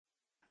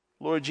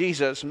Lord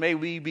Jesus, may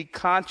we be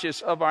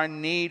conscious of our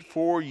need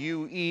for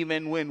you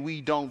even when we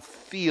don't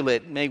feel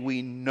it. May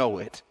we know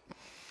it.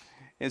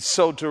 And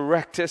so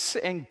direct us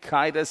and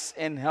guide us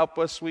and help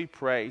us, we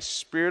pray.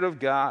 Spirit of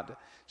God,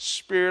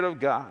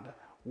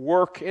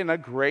 work in a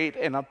great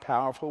and a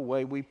powerful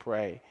way, we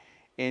pray.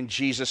 In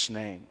Jesus'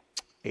 name,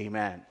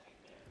 amen.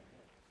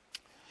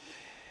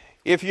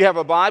 If you have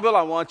a Bible,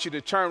 I want you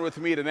to turn with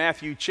me to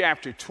Matthew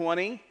chapter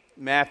 20.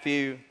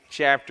 Matthew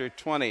chapter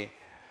 20.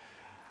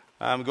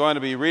 I'm going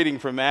to be reading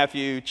from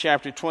Matthew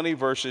chapter 20,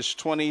 verses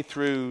 20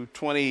 through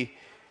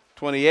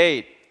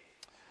 28.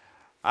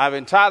 I've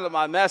entitled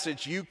my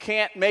message, You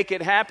Can't Make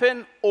It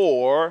Happen,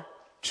 or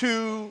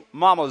Two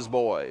Mama's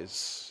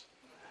Boys.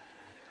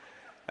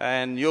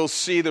 And you'll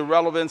see the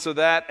relevance of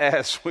that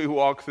as we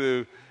walk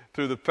through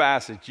the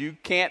passage. You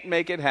can't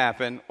make it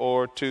happen,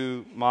 or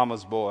two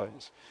mama's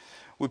boys.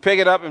 We pick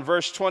it up in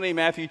verse 20,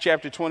 Matthew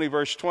chapter 20,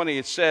 verse 20.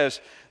 It says,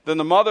 Then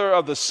the mother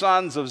of the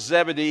sons of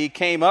Zebedee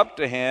came up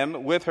to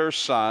him with her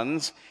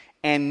sons,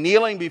 and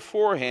kneeling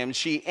before him,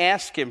 she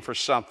asked him for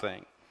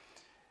something.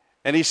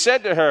 And he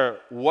said to her,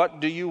 What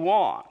do you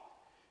want?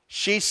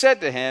 She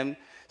said to him,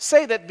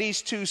 Say that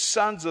these two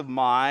sons of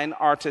mine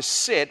are to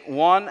sit,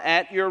 one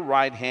at your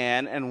right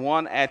hand and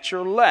one at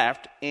your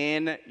left,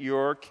 in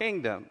your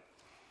kingdom.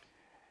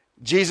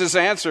 Jesus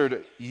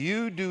answered,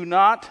 You do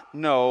not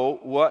know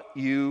what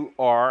you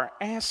are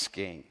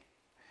asking.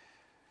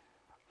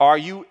 Are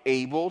you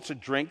able to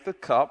drink the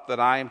cup that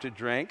I am to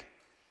drink?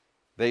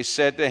 They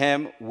said to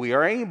him, We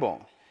are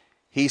able.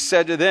 He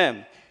said to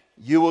them,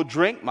 You will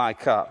drink my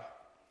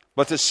cup,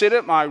 but to sit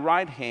at my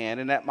right hand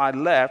and at my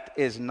left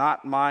is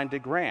not mine to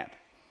grant,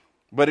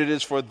 but it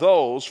is for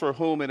those for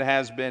whom it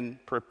has been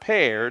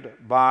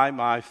prepared by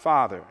my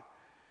Father.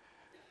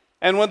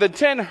 And when the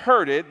 10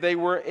 heard it, they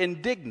were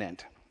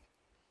indignant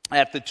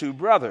at the two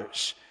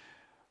brothers.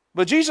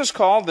 But Jesus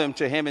called them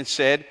to him and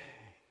said,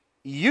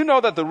 You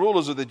know that the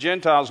rulers of the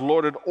Gentiles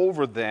lord it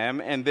over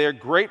them, and their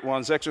great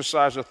ones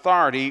exercise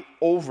authority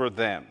over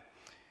them.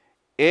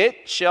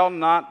 It shall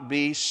not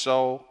be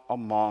so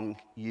among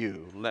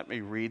you. Let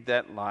me read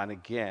that line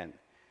again.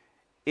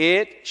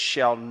 It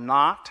shall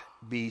not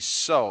be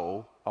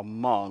so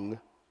among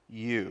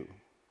you.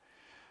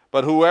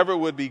 But whoever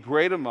would be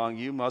great among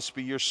you must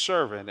be your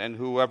servant, and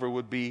whoever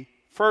would be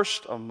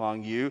first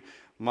among you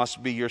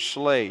must be your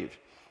slave.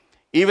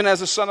 Even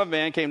as the Son of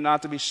Man came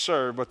not to be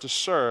served, but to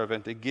serve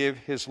and to give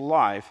his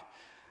life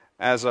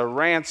as a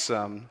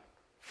ransom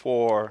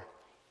for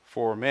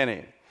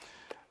many.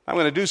 I'm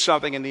going to do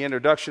something in the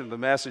introduction of the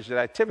message that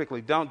I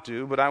typically don't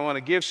do, but I want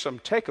to give some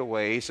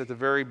takeaways at the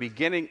very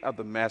beginning of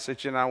the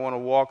message, and I want to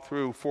walk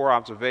through 4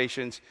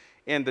 observations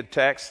in the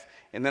text,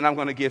 and then I'm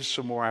going to give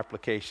some more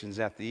applications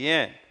at the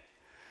end.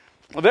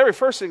 The very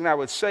first thing I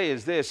would say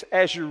is this: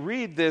 as you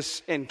read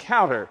this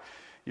encounter,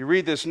 you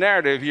read this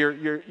narrative,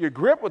 you're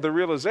gripped with the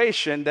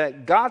realization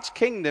that God's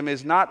kingdom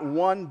is not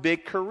one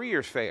big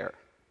career fair.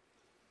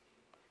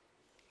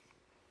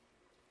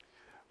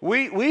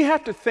 We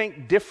have to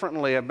think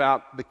differently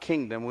about the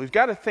kingdom. We've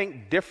got to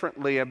think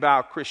differently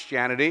about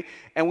Christianity,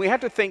 and we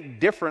have to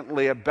think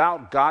differently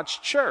about God's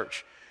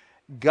church.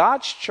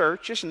 God's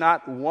church is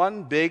not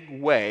one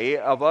big way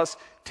of us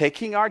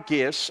taking our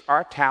gifts,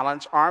 our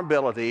talents, our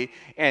ability,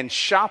 and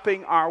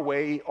shopping our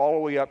way all the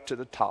way up to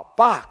the top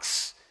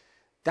box.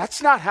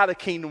 That's not how the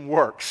kingdom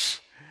works.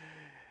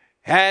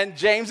 And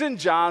James and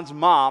John's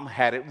mom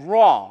had it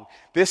wrong.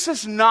 This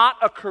is not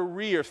a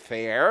career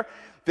fair.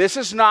 This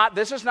is not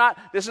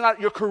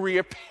your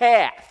career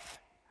path.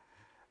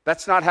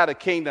 That's not how the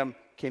kingdom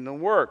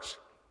works.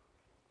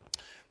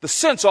 The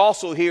sense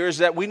also here is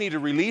that we need to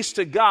release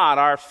to God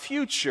our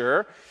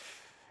future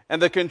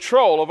and the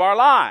control of our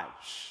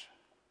lives.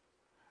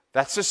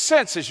 That's the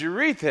sense as you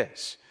read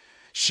this.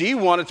 She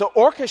wanted to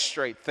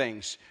orchestrate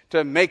things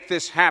to make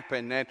this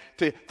happen and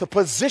to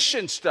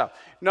position stuff.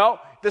 No,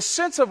 the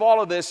sense of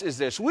all of this is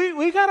this.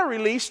 We got to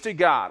release to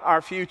God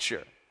our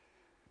future.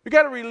 We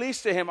got to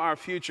release to him our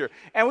future.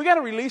 And we got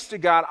to release to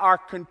God our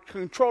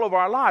control of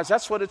our lives.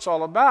 That's what it's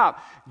all about.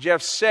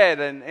 Jeff said,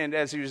 and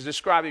as he was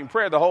describing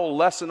prayer, the whole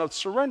lesson of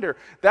surrender.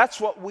 That's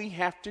what we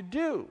have to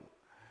do.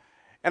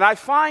 And I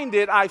find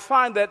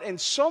that in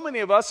so many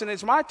of us, and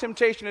it's my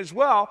temptation as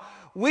well,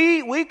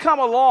 we come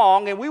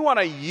along and we want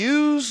to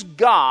use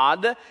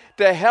God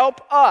to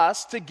help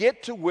us to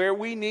get to where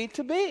we need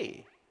to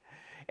be.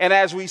 And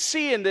as we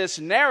see in this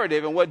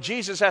narrative and what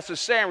Jesus has to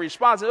say in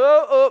response,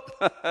 no,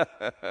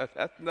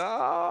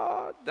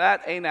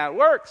 that ain't how it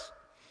works.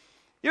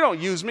 You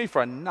don't use me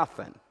for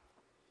nothing.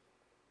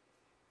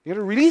 You got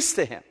to release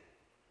to him.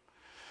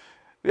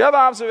 The other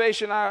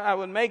observation I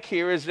would make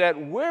here is that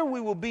where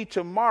we will be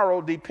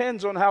tomorrow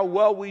depends on how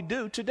well we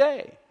do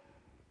today.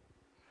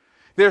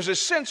 There's a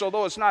sense,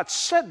 although it's not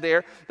said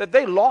there, that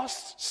they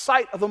lost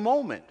sight of the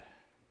moment.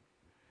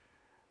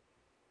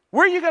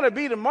 Where you're going to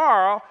be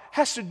tomorrow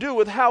has to do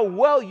with how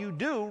well you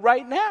do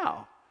right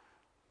now,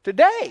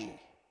 today,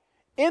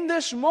 in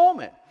this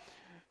moment.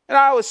 And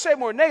I would say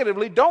more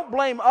negatively, don't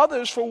blame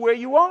others for where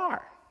you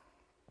are.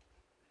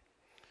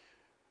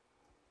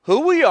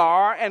 Who we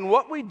are and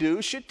what we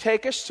do should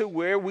take us to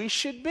where we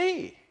should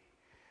be.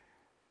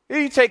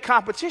 You take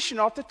competition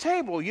off the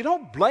table. You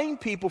don't blame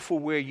people for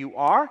where you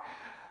are.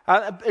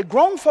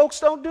 Grown folks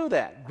don't do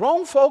that.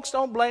 Grown folks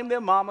don't blame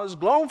their mamas.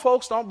 Grown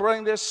folks don't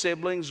blame their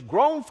siblings.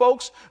 Grown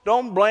folks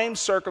don't blame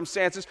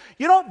circumstances.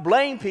 You don't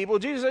blame people.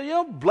 Jesus said, you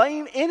don't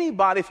blame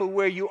anybody for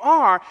where you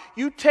are.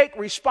 You take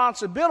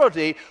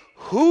responsibility.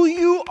 Who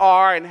you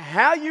are and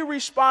how you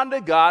respond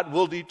to God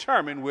will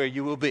determine where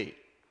you will be.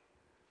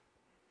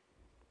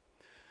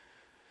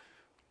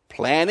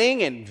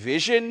 Planning and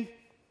vision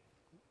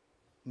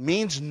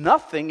means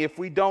nothing if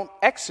we don't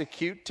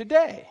execute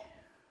today.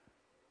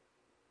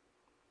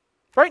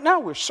 Right now,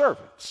 we're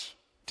servants.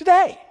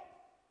 Today.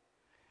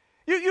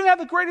 You have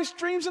the greatest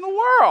dreams in the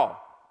world.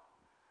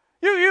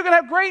 You're going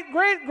to have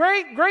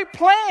great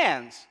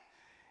plans.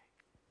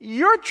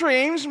 Your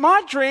dreams,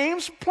 my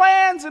dreams,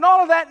 plans, and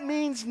all of that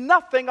means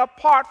nothing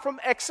apart from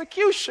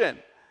execution.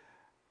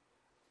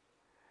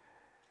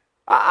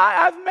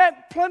 I've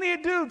met plenty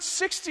of dudes,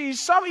 60,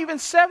 some even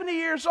 70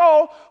 years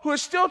old, who are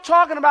still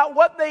talking about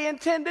what they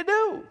intend to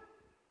do.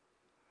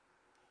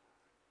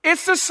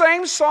 It's the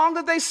same song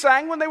that they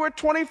sang when they were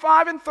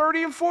 25 and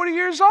 30 and 40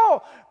 years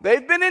old.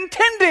 They've been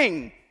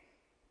intending.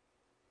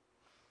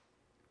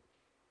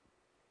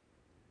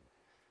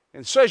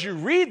 And so as you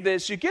read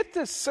this, you get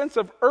this sense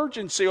of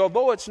urgency,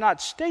 although it's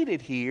not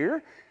stated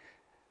here,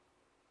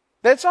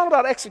 that it's all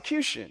about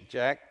execution,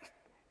 Jack.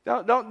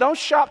 Don't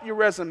shop your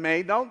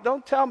resume.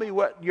 Don't tell me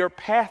what your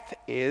path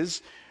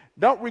is.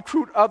 Don't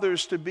recruit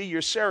others to be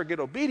your surrogate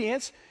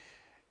obedience.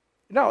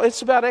 No,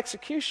 it's about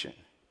execution.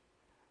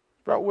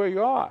 About where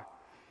you are.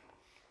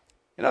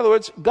 In other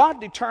words, God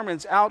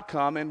determines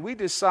outcome, and we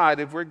decide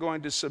if we're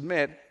going to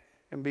submit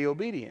and be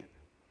obedient.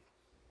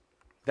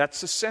 That's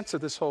the sense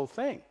of this whole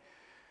thing.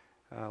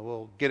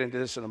 We'll get into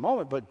this in a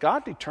moment, but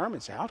God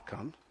determines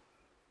outcome.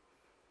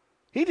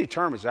 He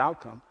determines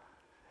outcome.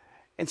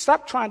 And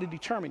stop trying to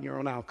determine your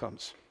own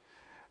outcomes.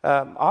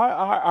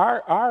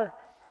 Our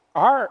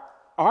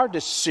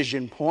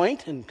decision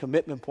point and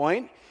commitment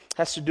point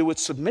has to do with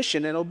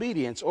submission and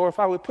obedience. Or if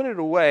I would put it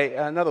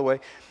another way,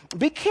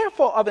 be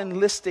careful of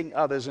enlisting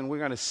others, and we're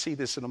going to see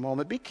this in a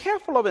moment. Be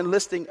careful of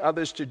enlisting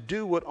others to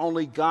do what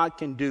only God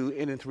can do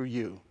in and through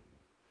you.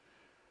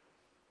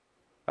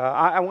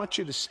 I want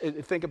you to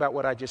think about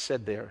what I just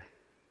said there,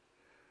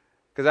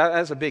 because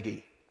that's a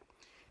biggie.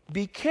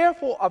 Be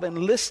careful of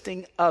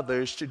enlisting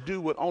others to do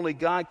what only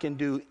God can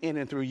do in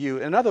and through you.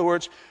 In other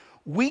words,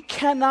 we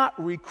cannot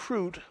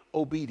recruit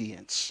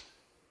obedience.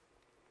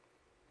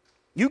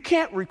 You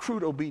can't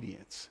recruit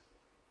obedience.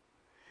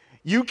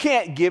 You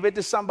can't give it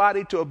to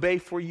somebody to obey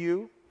for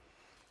you.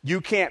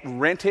 You can't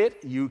rent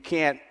it. You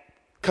can't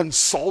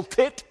consult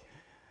it.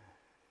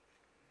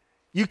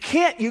 You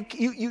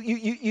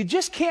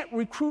just can't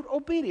recruit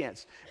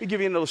obedience. Let me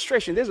give you an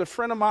illustration. There's a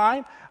friend of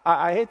mine.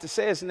 I hate to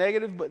say it's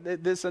negative, but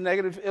this is a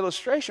negative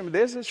illustration. But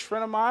there's this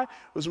friend of mine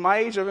who's my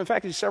age. In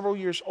fact, he's several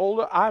years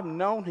older. I've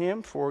known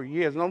him for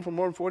years. Known him for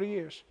more than 40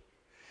 years.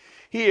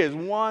 He is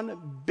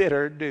one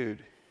bitter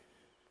dude.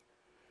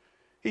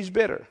 He's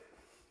bitter.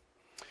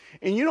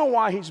 And you know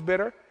why he's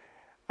bitter?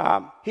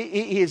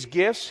 He has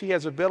gifts. He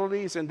has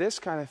abilities and this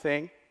kind of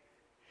thing.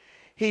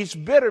 He's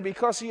bitter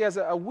because he has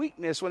a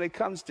weakness when it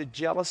comes to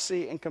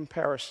jealousy and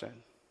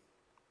comparison.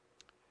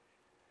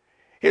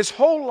 His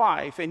whole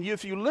life, and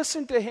if you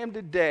listen to him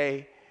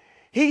today,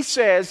 he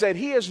says that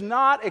he has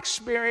not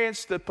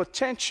experienced the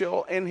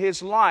potential in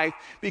his life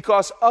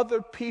because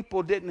other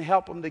people didn't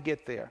help him to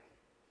get there.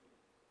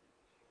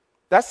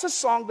 That's the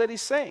song that he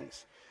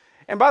sings.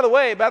 And by the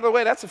way,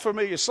 that's a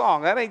familiar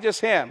song. That ain't just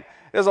him.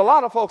 There's a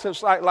lot of folks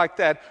that's like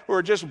that who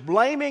are just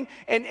blaming,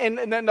 and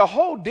then the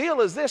whole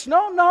deal is this.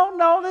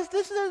 No,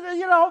 this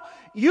is,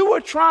 you were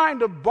trying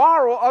to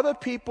borrow other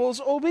people's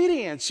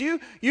obedience. You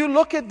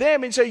look at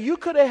them and say, you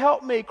could have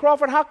helped me.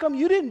 Crawford, how come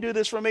you didn't do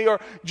this for me? Or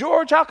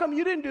George, how come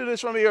you didn't do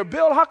this for me? Or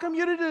Bill, how come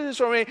you didn't do this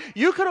for me?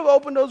 You could have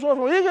opened those doors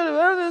for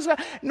me.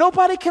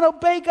 Nobody can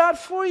obey God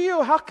for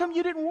you. How come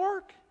you didn't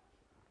work?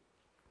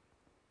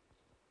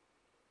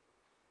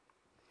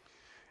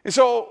 And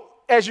so,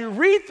 as you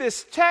read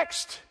this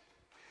text,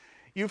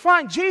 you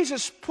find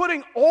Jesus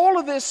putting all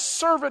of this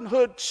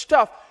servanthood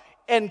stuff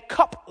and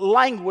cup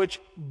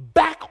language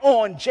back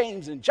on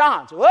James and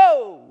John. So,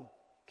 whoa,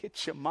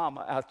 get your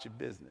mama out your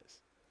business.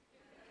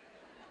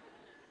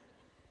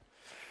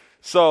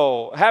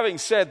 So, having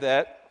said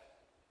that,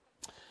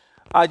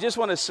 I just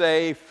want to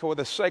say, for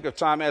the sake of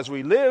time, as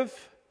we live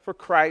for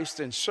Christ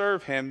and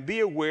serve Him,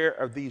 be aware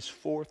of these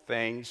four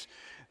things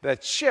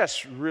that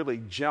just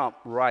really jump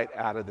right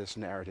out of this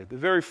narrative. The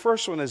very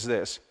first one is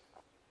this.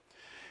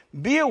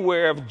 Be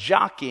aware of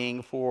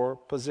jockeying for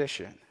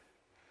position.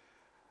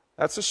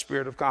 That's the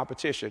spirit of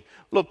competition.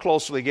 Look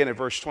closely again at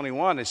verse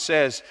 21. It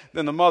says,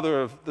 then the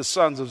mother of the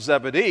sons of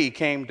Zebedee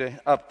came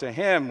up to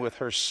him with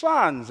her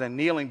sons, and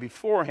kneeling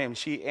before him,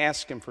 she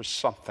asked him for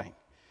something.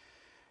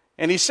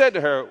 And he said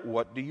to her,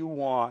 what do you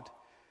want?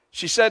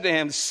 She said to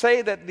him,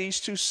 say that these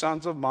two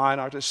sons of mine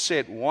are to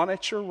sit, one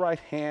at your right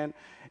hand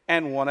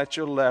and one at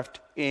your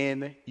left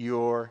in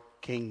your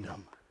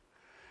kingdom.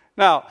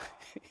 Now,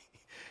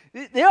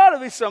 there ought to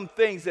be some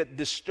things that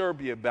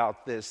disturb you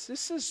about this.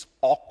 This is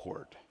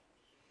awkward.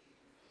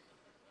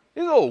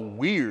 There's a little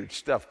weird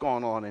stuff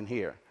going on in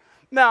here.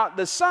 Now,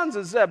 the sons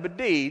of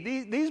Zebedee,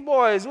 these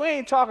boys, we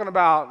ain't talking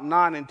about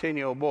 9 and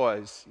 10-year-old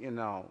boys,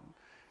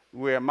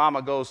 where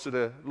mama goes to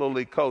the little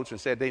league coach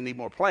and said they need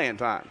more playing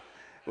time.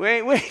 We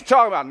ain't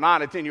talking about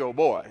 9 and 10-year-old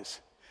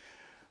boys.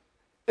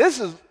 This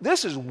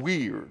is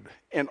weird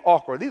and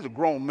awkward. These are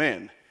grown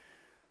men.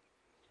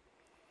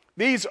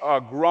 These are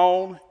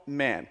grown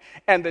men.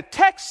 And the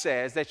text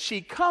says that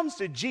she comes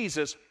to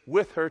Jesus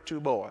with her 2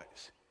 boys.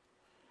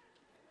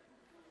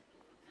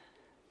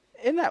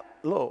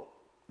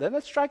 Doesn't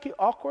that strike you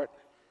awkward?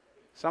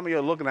 Some of you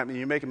are looking at me,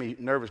 you're making me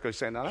nervous because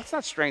you're saying, no, that's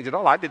not strange at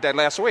all. I did that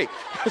last week.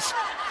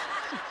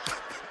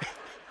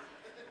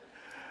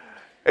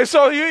 And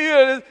so,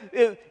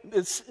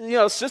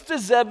 Sister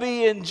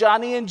Zebby and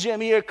Johnny and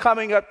Jimmy are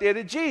coming up there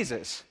to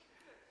Jesus.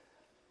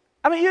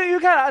 I mean, you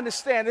got to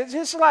understand, it's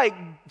just like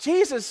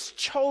Jesus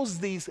chose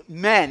these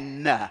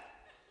men.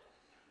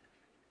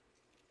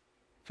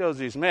 Chose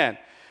these men.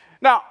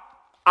 Now,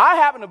 I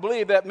happen to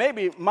believe that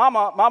maybe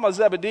Mama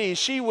Zebedee,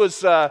 she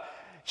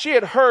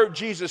had heard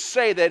Jesus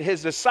say that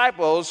his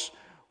disciples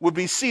would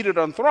be seated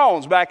on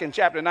thrones back in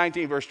chapter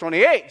 19, verse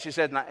 28. She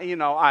said,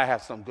 I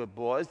have some good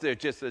boys. They're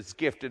just as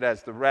gifted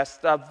as the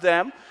rest of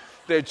them.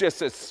 They're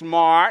just as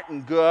smart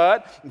and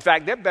good. In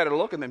fact, they're better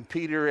looking than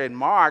Peter and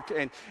Mark.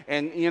 And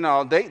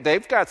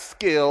they've got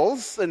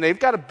skills and they've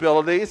got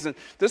abilities and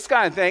this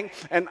kind of thing.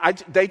 And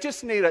they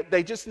just need a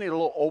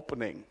little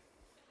opening,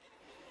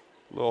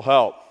 a little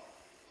help.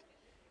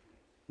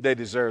 They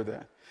deserve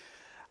that.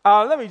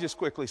 Let me just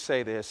quickly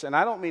say this, and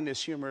I don't mean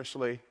this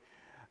humorously.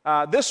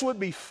 This would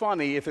be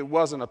funny if it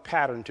wasn't a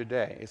pattern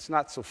today. It's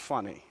not so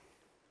funny.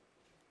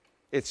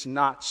 It's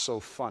not so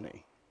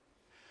funny.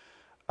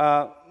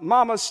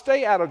 Mama,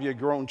 stay out of your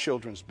grown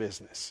children's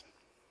business.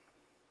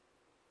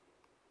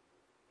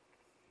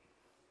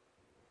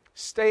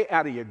 Stay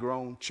out of your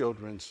grown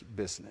children's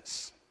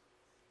business.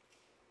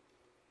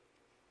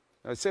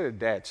 I say to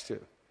dads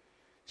too.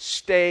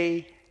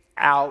 Stay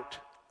out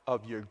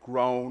of your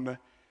grown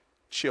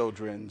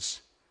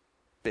children's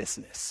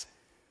business.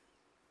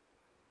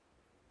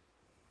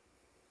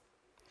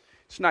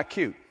 It's not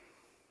cute.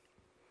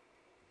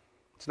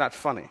 It's not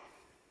funny.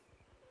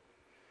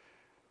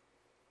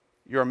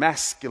 You're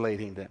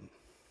emasculating them.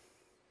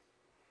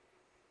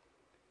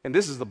 And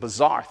this is the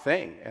bizarre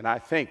thing, and I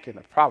think in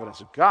the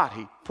providence of God,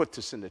 he put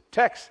this in the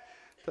text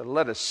to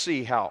let us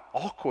see how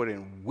awkward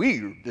and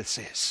weird this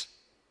is.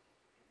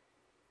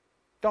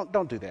 Don't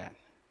do that.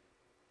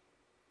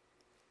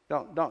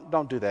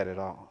 Don't do that at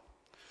all.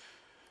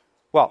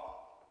 Well,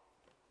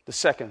 the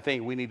second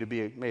thing we need to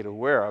be made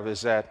aware of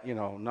is that,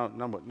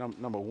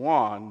 number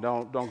one,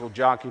 don't go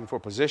jockeying for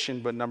position,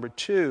 but number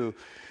two,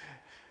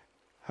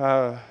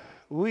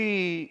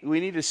 we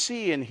need to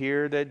see in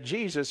here that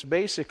Jesus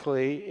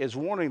basically is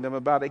warning them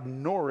about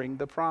ignoring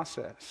the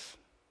process.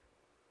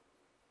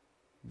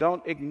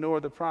 Don't ignore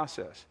the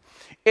process.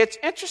 It's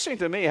interesting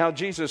to me how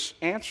Jesus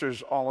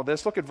answers all of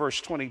this. Look at verse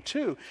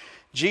 22.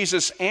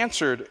 Jesus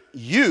answered,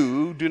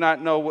 "You do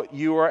not know what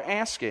you are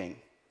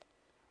asking.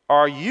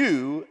 Are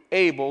you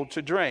able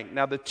to drink?"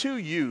 Now, the two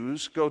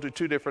yous go to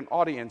two different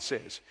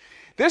audiences.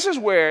 This is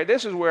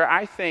where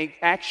I think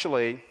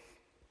actually,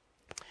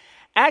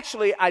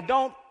 I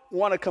don't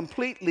want to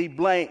completely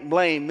blame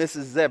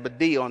Mrs.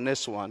 Zebedee on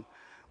this one.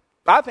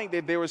 I think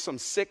that there was some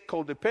sick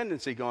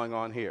codependency going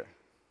on here.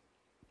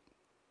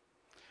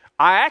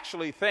 I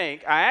actually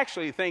think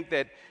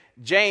that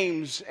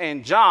James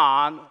and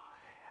John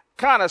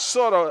kind of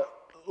sort of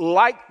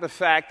liked the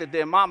fact that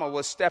their mama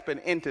was stepping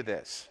into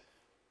this.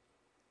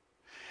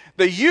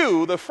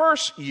 The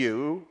first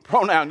you,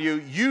 pronoun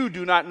you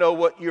do not know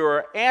what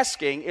you're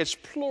asking, is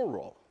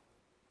plural.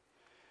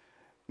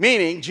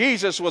 Meaning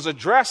Jesus was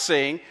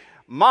addressing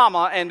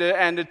mama and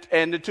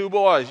the two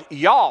boys.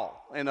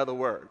 Y'all, in other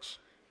words.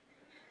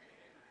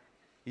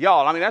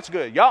 Y'all, I mean, that's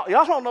good. Y'all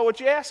don't know what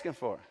you're asking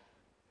for.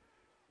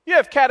 You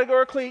have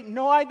categorically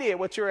no idea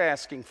what you're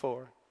asking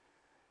for.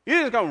 You're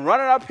just going to run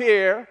it up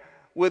here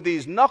with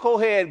these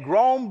knucklehead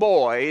grown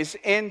boys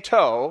in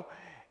tow,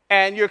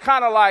 and you're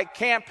kind of like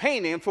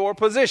campaigning for a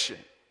position.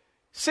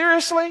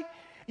 Seriously?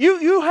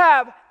 You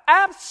have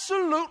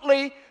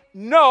absolutely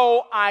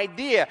no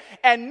idea.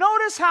 And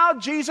notice how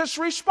Jesus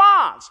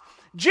responds.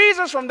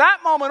 Jesus, from that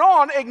moment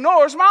on,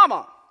 ignores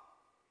mama.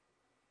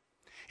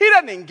 He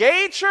doesn't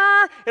engage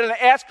her. He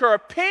doesn't ask her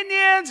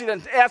opinions. He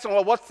doesn't ask them,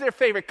 well, what's their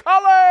favorite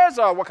colors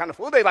or what kind of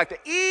food they like to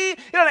eat.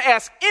 He doesn't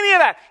ask any of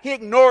that. He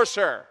ignores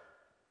her.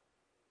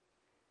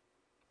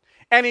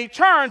 And he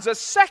turns, the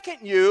second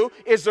you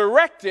is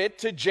directed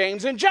to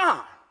James and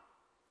John.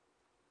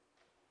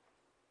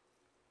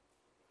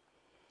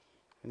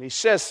 And he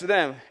says to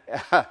them,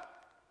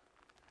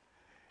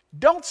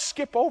 don't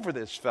skip over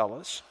this,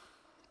 fellas.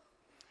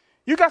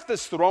 You got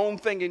this throne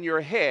thing in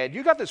your head.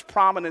 You got this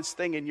prominence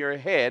thing in your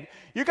head.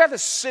 You got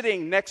this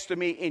sitting next to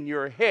me in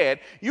your head.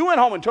 You went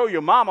home and told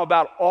your mom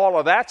about all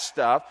of that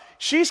stuff.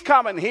 She's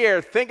coming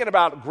here thinking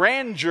about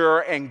grandeur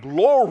and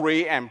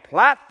glory and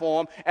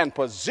platform and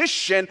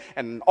position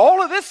and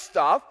all of this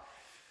stuff.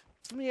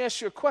 Let me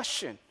ask you a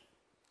question.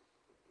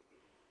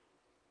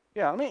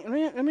 Yeah,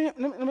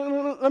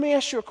 let me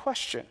ask you a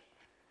question.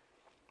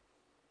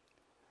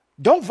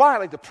 Don't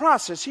violate the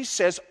process. He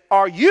says,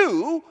 are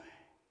you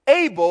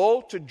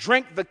able to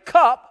drink the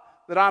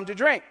cup that I'm to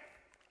drink?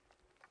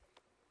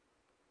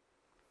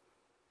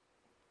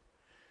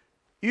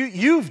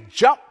 You've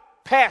jumped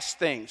past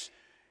things.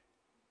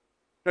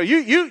 No,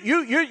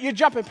 you're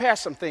jumping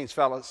past some things,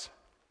 fellas.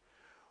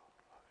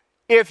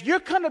 If you're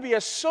going to be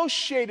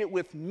associated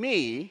with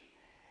me,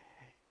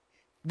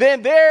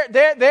 then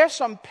there's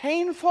some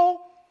painful,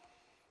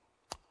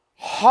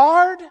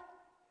 hard,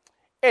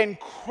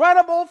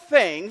 incredible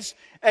things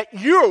that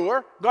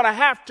you're going to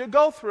have to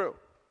go through.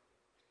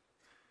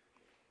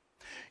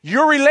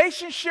 Your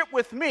relationship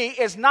with me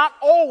is not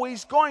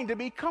always going to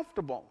be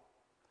comfortable.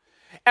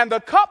 And the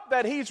cup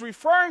that he's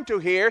referring to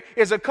here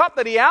is a cup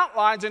that he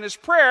outlines in his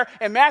prayer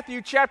in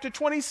Matthew chapter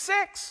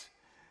 26.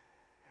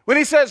 When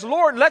he says,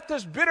 Lord, let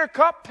this bitter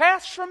cup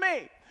pass from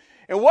me.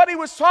 And what he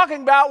was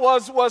talking about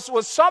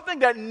was something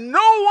that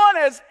no one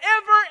has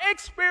ever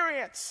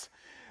experienced.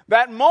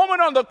 That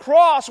moment on the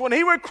cross when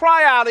he would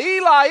cry out,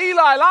 Eli,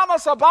 Eli, lama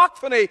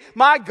sabachthani,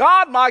 my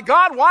God,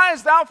 why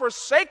hast thou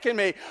forsaken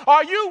me?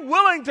 Are you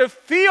willing to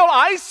feel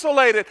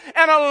isolated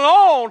and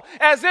alone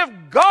as if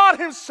God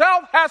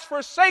himself has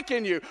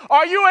forsaken you?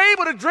 Are you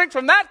able to drink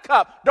from that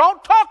cup?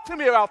 Don't talk to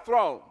me about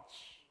thrones.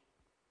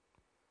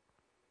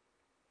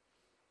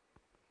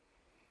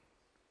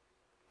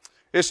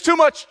 There's too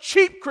much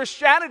cheap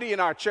Christianity in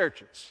our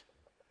churches.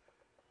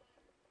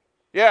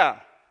 Yeah.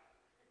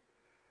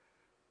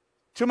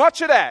 Too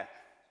much of that.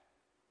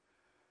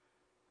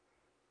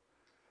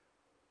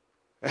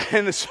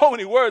 And there's so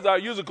many words I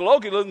use a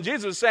colloquialism.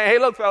 Jesus was saying, hey,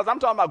 look, fellas, I'm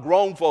talking about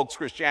grown folks'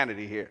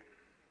 Christianity here.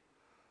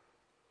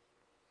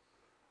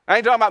 I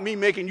ain't talking about me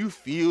making you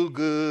feel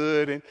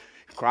good and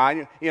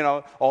crying,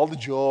 all the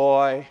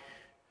joy.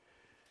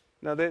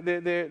 No,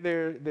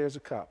 there's a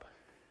cup.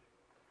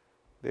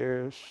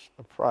 There's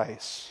a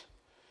price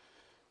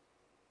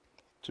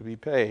to be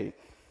paid.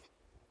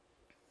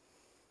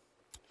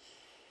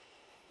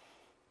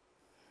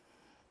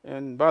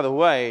 And by the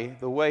way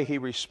he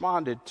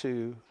responded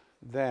to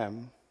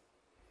them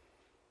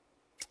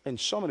in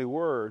so many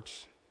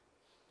words,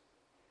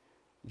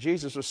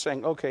 Jesus was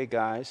saying, okay,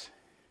 guys,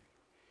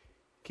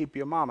 keep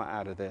your mama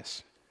out of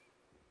this.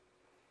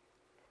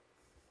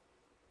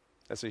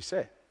 That's what he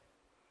said.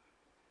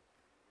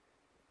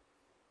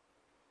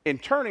 In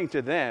turning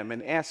to them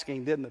and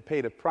asking them to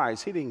pay the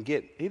price, he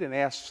didn't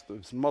ask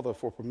his mother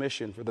for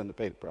permission for them to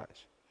pay the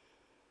price.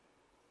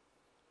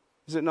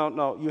 He said,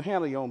 no, you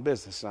handle your own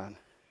business, son.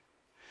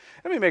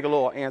 Let me make a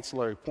little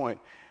ancillary point.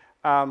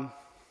 And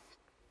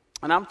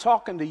I'm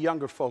talking to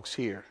younger folks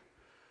here,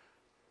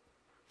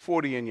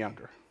 40 and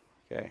younger,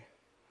 okay?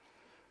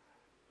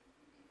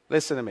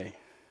 Listen to me.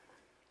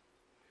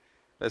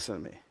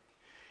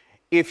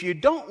 If you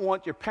don't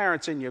want your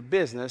parents in your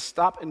business,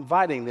 stop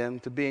inviting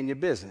them to be in your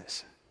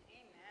business.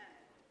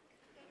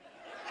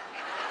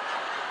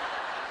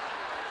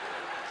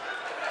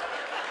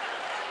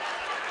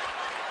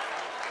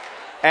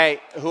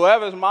 Hey,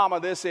 whoever's mama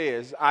this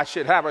is, I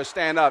should have her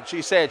stand up.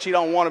 She said she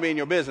don't want to be in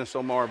your business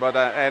no more. But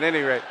at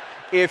any rate,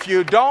 if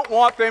you don't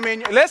want them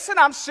in your... Listen,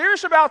 I'm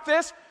serious about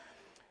this.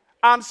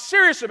 Too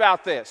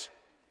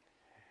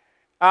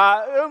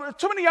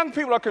many young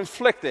people are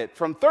conflicted.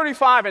 From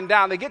 35 and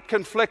down, they get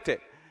conflicted.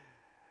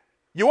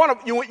 You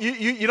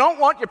don't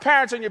want your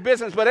parents in your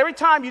business, but every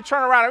time you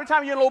turn around, every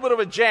time you're in a little bit of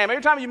a jam,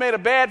 every time you made a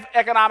bad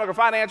economic or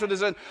financial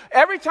decision,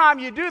 every time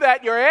you do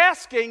that, you're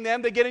asking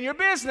them to get in your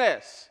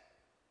business.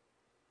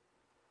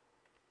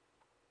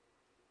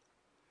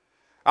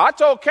 I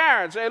told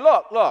Karen, say,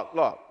 look,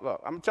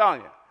 I'm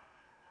telling you,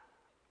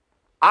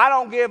 I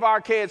don't give our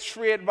kids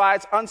free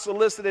advice,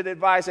 unsolicited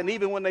advice, and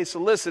even when they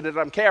solicit it,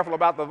 I'm careful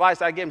about the advice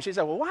I give them. She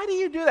said, well, why do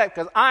you do that?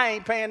 Because I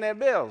ain't paying their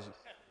bills.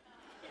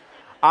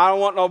 I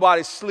don't want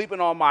nobody sleeping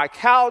on my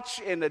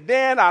couch in the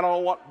den. I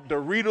don't want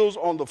Doritos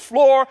on the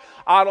floor.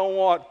 I don't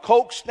want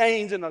Coke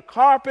stains in the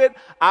carpet.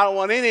 I don't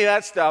want any of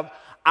that stuff.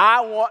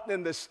 I want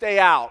them to stay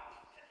out.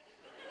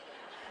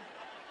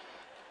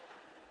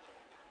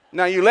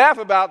 Now, you laugh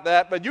about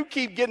that, but you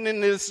keep getting in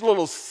this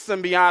little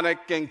symbiotic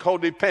and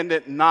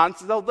codependent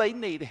nonsense. Oh, they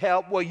need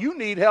help. Well, you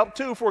need help,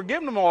 too, if we're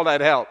giving them all that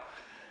help.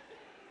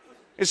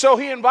 And so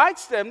he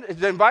invites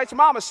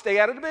mama, stay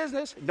out of the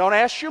business. Don't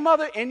ask your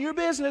mother in your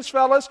business,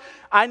 fellas.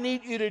 I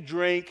need you to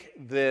drink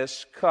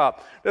this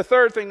cup. The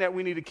third thing that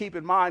we need to keep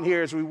in mind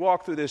here as we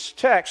walk through this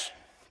text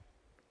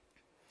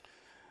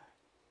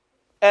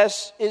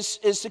is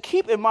to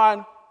keep in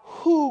mind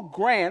who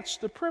grants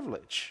the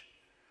privilege.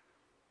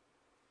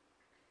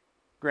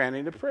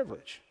 Granting the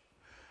privilege.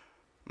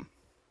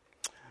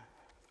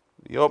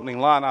 The opening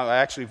line,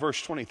 actually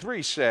verse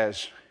 23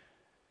 says,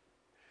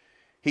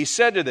 He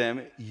said to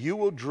them, "You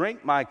will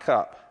drink my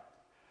cup,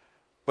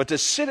 but to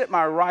sit at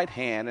my right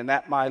hand and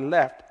at my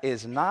left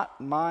is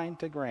not mine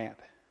to grant,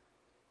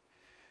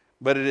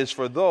 but it is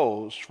for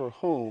those for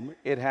whom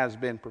it has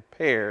been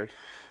prepared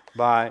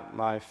by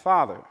my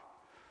Father."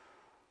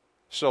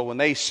 So when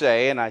they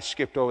say, and I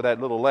skipped over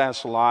that little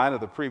last line of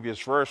the previous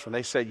verse, when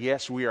they said,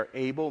 yes, we are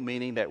able,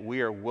 meaning that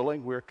we are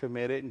willing, we're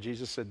committed, and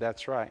Jesus said,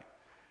 that's right.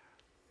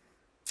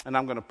 And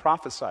I'm going to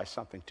prophesy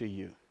something to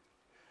you.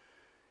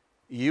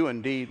 You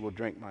indeed will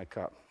drink my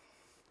cup.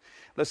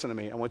 Listen to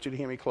me. I want you to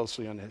hear me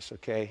closely on this,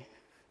 okay?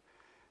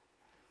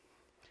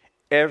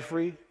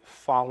 Every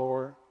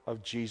follower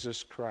of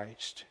Jesus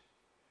Christ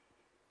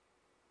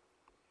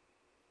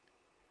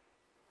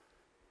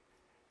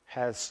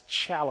has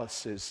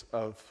chalices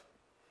of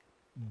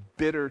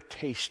bitter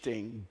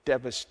tasting,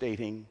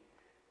 devastating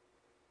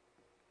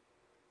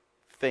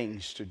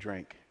things to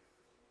drink.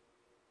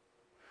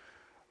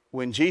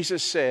 When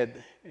Jesus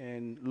said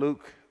in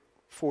Luke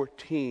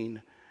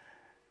 14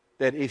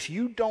 that if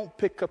you don't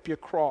pick up your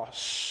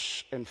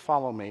cross and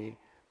follow me,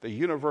 the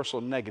universal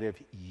negative,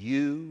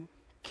 you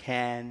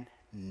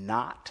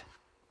cannot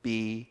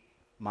be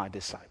my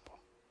disciple.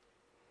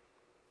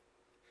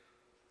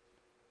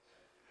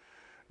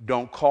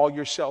 Don't call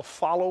yourself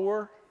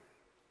follower.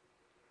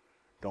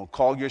 Don't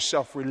call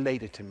yourself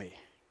related to me.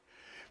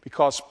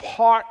 Because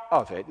part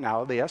of it,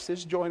 now yes, this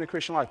is joy in the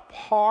Christian life,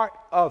 part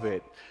of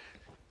it,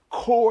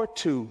 core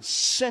to,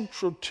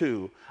 central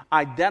to,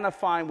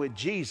 identifying with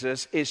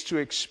Jesus is to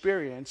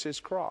experience his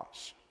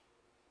cross.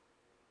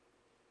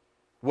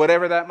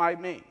 Whatever that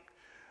might mean.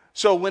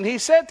 So when he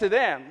said to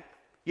them,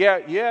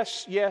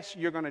 yes,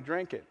 you're going to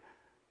drink it.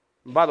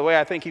 And by the way,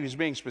 I think he was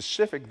being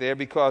specific there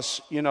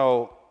because,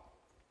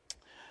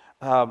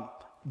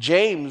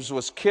 James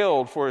was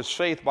killed for his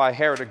faith by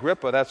Herod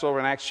Agrippa. That's over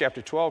in Acts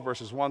chapter 12,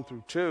 verses 1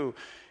 through 2.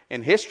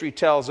 And history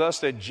tells us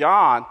that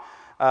John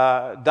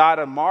died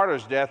a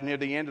martyr's death near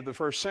the end of the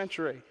first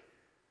century.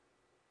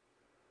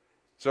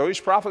 So he's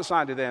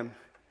prophesying to them.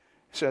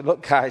 He said,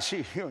 look, guys,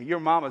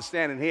 your mama's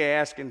standing here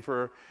asking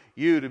for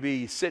you to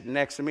be sitting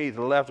next to me to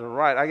the left or the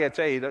right. I got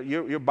to tell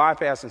you, you're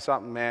bypassing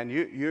something, man.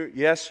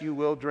 Yes, you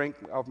will drink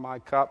of my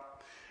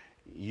cup.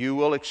 You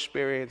will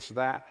experience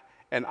that,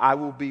 and I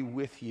will be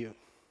with you.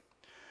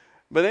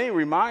 But then he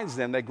reminds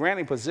them that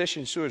granting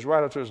positions to his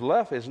right or to his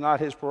left is not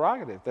his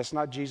prerogative. That's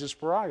not Jesus'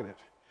 prerogative.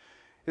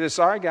 He says,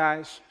 sorry,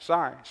 guys.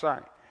 Sorry.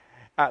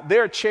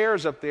 There are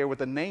chairs up there with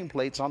the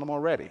nameplates on them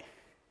already.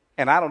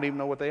 And I don't even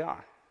know what they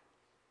are.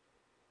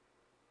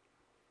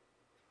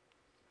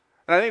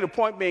 And I think the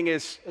point being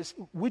is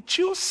would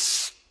you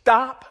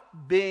stop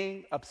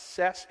being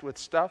obsessed with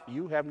stuff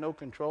you have no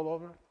control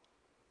over?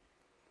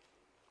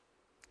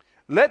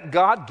 Let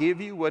God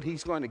give you what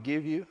he's going to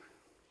give you.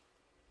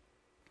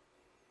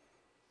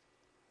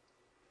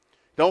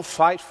 Don't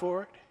fight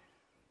for it.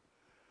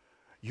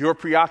 Your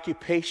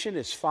preoccupation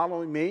is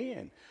following me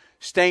and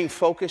staying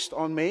focused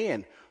on me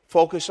and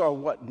focus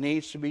on what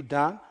needs to be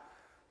done.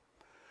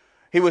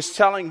 He was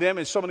telling them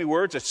in so many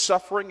words that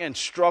suffering and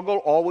struggle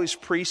always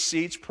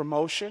precedes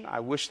promotion. I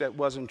wish that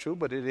wasn't true,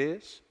 but it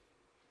is.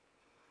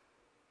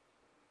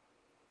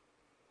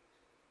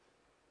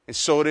 And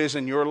so it is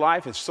in your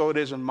life, and so it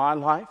is in my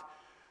life.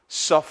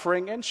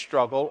 Suffering and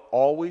struggle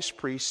always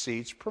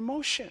precedes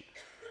promotion.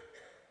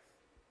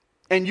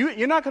 And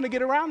you're not going to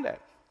get around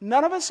that.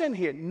 None of us in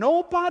here,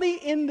 nobody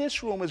in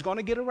this room is going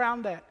to get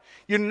around that.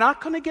 You're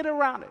not going to get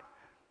around it.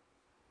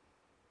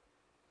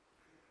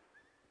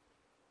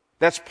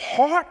 That's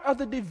part of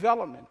the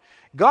development.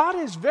 God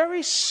is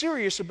very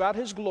serious about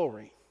his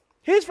glory.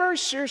 He's very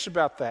serious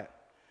about that.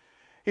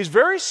 He's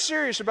very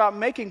serious about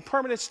making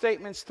permanent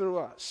statements through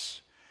us.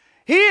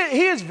 He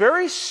is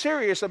very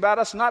serious about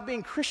us not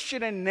being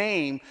Christian in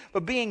name,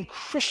 but being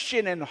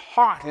Christian in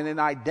heart and in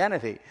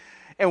identity.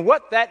 And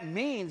what that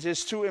means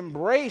is to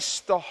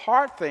embrace the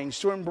hard things,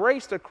 to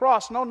embrace the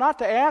cross. No, not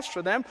to ask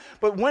for them,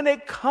 but when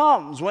it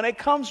comes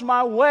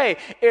my way,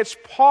 it's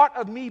part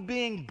of me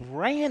being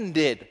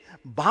branded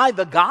by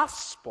the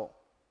gospel.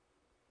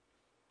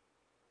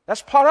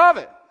 That's part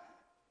of it.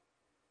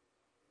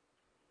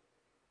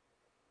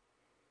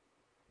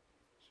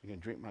 So you can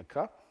drink my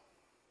cup?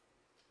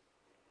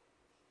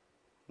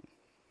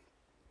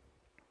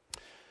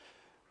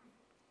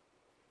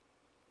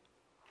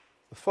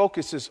 The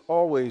focus is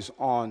always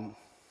on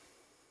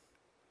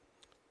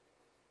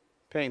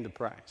paying the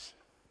price.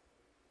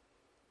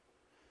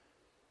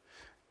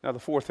 Now, the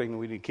fourth thing that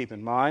we need to keep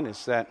in mind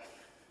is that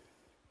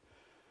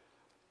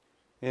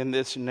in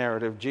this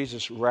narrative,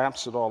 Jesus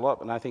wraps it all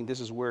up, and I think this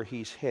is where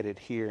he's headed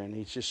here, and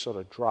he just sort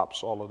of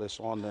drops all of this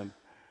on them.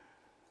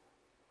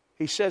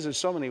 He says in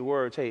so many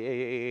words, hey,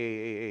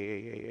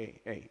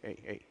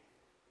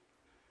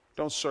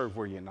 don't serve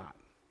where you're not.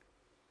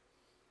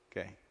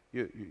 Okay?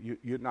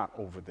 You're not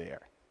over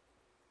there.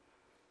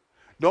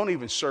 Don't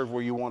even serve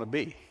where you want to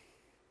be.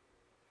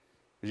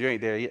 Because you ain't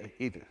there yet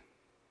either.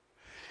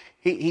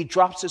 He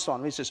drops this on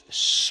him. He says,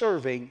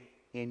 serving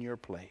in your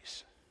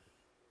place.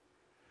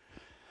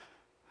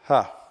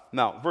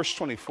 Now, verse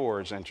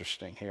 24 is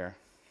interesting here.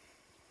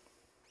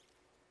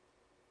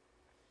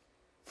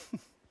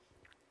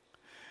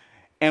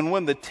 And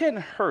when the 10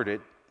 heard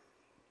it,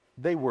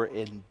 they were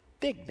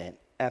indignant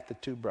at the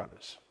two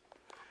brothers.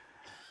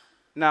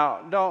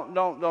 Now,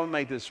 don't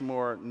make this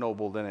more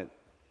noble than it.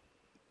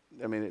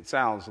 I mean, it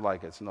sounds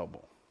like it's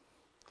noble.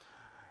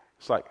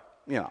 It's like,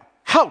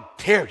 how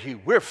dare you?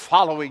 We're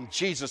following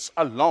Jesus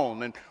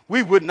alone, and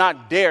we would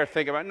not dare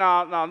think about it.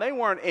 No, they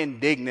weren't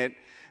indignant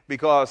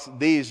because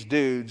these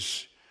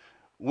dudes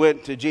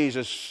went to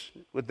Jesus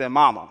with their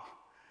mama.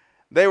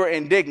 They were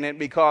indignant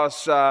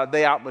because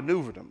they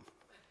outmaneuvered him.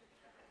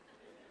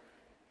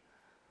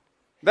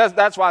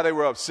 That's why they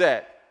were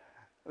upset.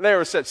 They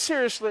were upset.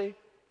 Seriously?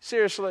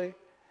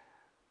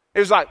 It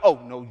was like, oh,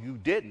 no, you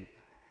didn't.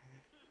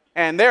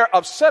 And they're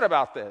upset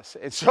about this.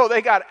 And so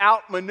they got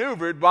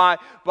outmaneuvered by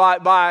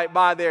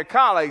their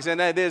colleagues.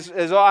 And I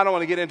don't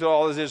want to get into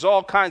all this. There's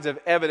all kinds of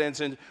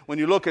evidence, and when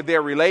you look at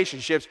their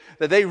relationships,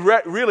 that they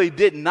really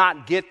did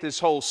not get this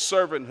whole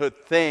servanthood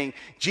thing.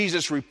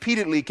 Jesus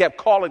repeatedly kept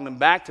calling them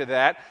back to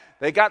that.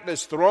 They got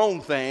this throne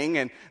thing,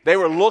 and they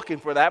were looking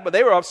for that, but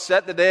they were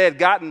upset that they had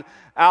gotten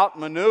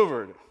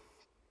outmaneuvered.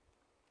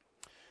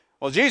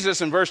 Well, Jesus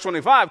in verse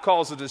 25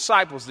 calls the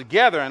disciples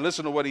together, and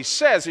listen to what he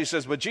says. He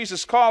says, but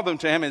Jesus called them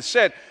to him and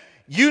said,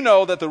 you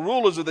know that the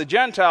rulers of the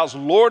Gentiles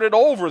lord it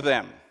over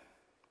them,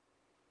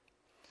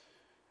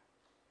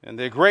 and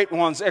the great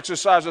ones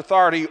exercise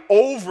authority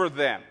over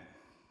them.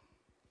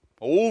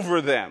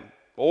 Over them.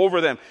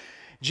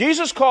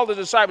 Jesus called the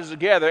disciples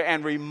together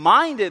and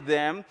reminded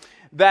them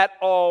that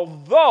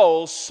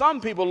although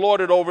some people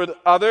lord it over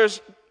others,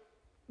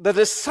 the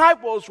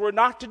disciples were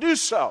not to do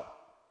so.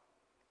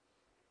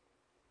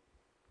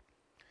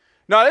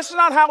 No, this is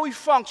not how we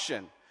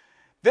function.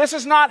 This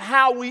is not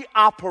how we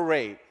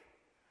operate.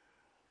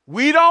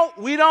 We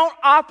don't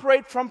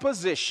operate from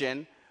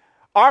position.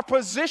 Our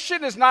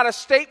position is not a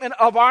statement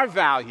of our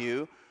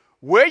value.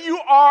 Where you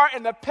are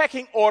in the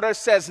pecking order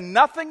says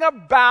nothing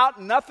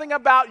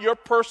about your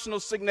personal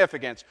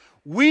significance.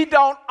 We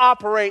don't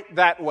operate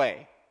that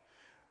way.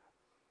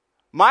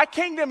 My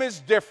kingdom is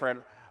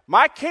different.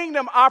 My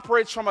kingdom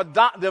operates from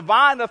a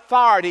divine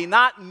authority,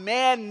 not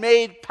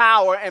man-made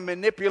power and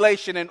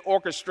manipulation and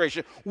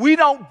orchestration. We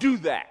don't do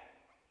that.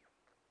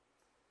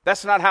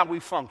 That's not how we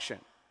function.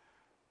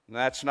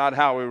 That's not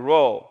how we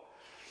roll.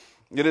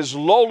 It is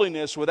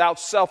lowliness without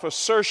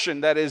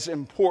self-assertion that is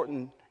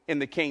important in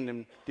the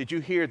kingdom. Did you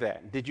hear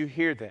that? Did you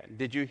hear that?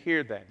 Did you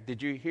hear that?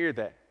 Did you hear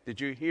that? Did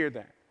you hear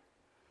that?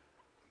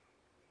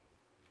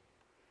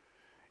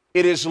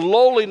 It is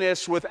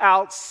lowliness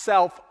without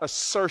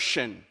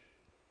self-assertion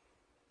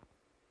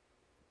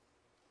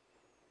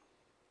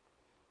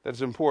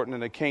that's important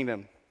in the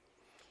kingdom.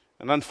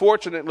 And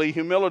unfortunately,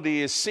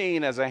 humility is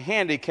seen as a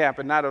handicap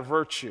and not a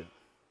virtue.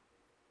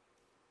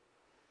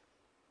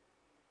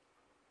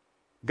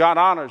 God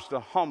honors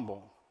the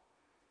humble.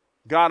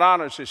 God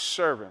honors his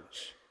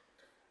servants.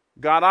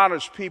 God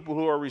honors people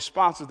who are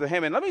responsive to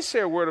him. And let me say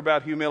a word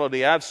about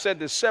humility. I've said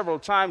this several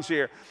times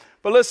here.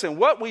 But listen,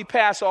 what we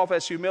pass off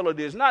as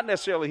humility is not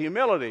necessarily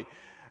humility.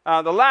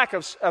 The lack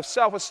of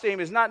self-esteem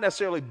is not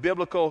necessarily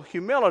biblical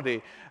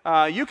humility.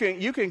 You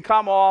can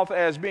come off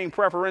as being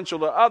preferential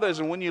to others,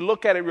 and when you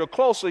look at it real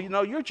closely,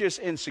 you're just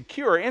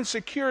insecure.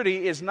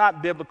 Insecurity is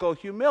not biblical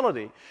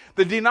humility.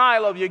 The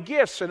denial of your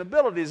gifts and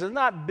abilities is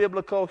not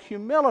biblical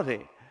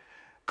humility.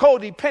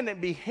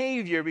 Codependent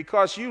behavior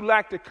because you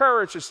lack the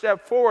courage to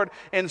step forward,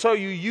 and so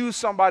you use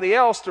somebody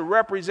else to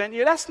represent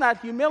you, that's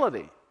not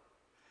humility.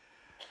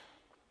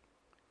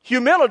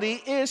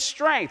 Humility is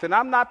strength, and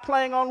I'm not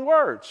playing on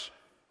words.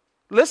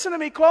 Listen to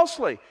me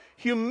closely.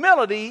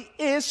 Humility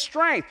is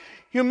strength.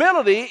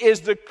 Humility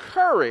is the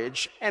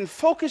courage and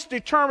focused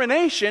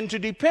determination to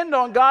depend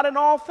on God in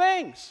all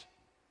things.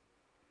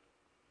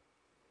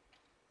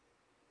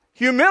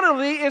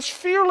 Humility is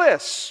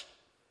fearless.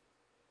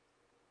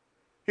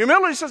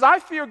 Humility says, I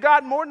fear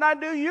God more than I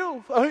do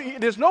you.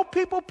 There's no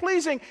people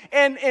pleasing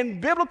in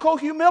biblical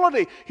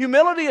humility.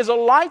 Humility is a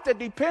life that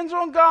depends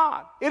on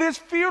God. It is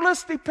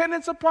fearless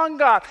dependence upon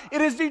God. It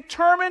is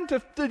determined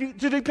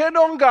to depend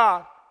on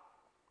God.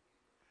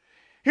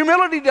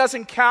 Humility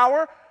doesn't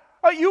cower.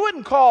 You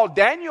wouldn't call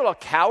Daniel a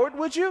coward,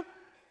 would you?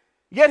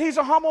 Yet he's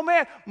a humble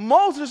man.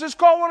 Moses is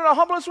called one of the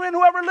humblest men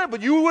who ever lived,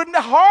 but you wouldn't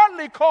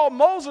hardly call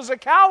Moses a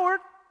coward.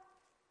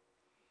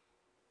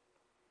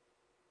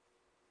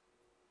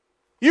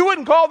 You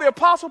wouldn't call the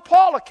Apostle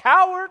Paul a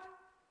coward.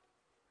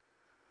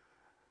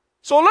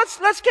 So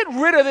let's get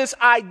rid of this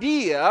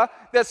idea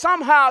that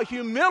somehow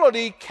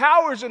humility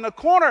cowers in the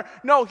corner.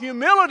 No,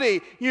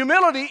 humility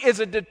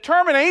is a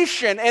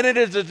determination, and it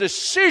is a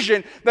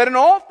decision that in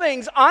all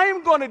things I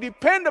am going to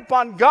depend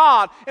upon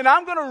God, and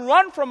I'm going to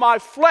run from my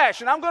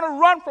flesh, and I'm going to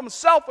run from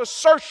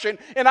self-assertion,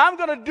 and I'm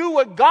going to do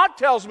what God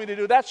tells me to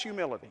do. That's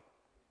humility.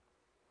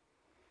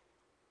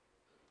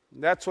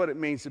 That's what it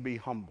means to be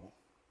humble.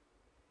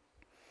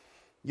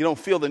 You don't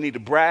feel the need to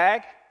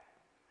brag.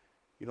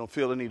 You don't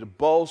feel the need to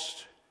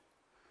boast.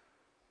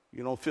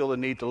 You don't feel the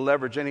need to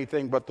leverage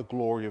anything but the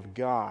glory of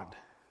God.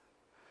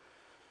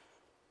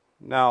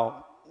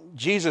 Now,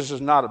 Jesus is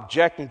not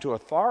objecting to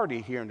authority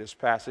here in this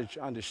passage.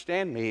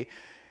 Understand me.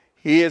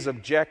 He is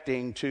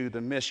objecting to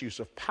the misuse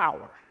of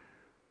power.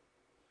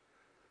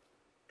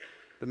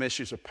 The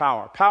misuse of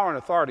power. Power and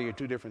authority are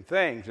two different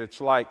things.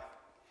 It's like,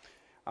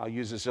 I'll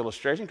use this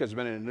illustration because it's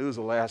been in the news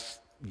the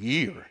last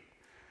year.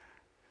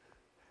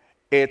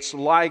 It's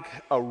like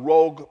a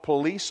rogue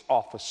police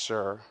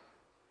officer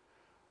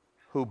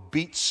who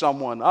beats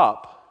someone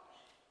up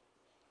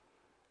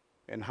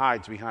and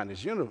hides behind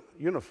his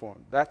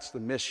uniform. That's the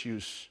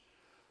misuse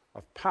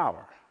of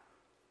power.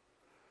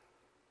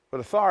 But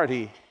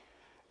authority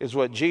is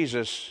what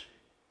Jesus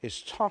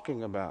is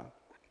talking about.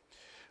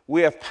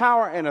 We have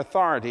power and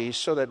authority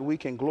so that we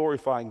can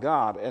glorify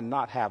God and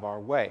not have our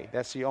way.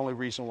 That's the only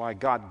reason why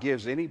God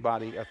gives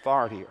anybody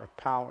authority or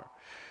power.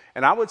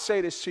 And I would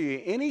say this to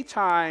you,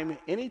 anytime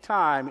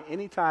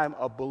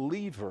a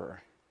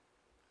believer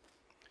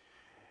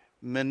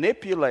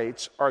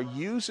manipulates or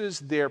uses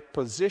their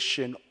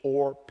position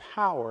or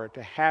power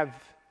to have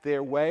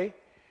their way,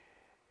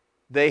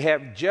 they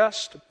have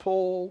just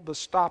pulled the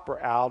stopper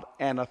out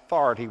and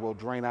authority will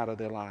drain out of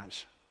their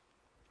lives.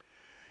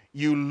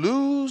 You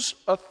lose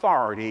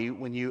authority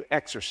when you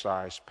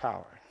exercise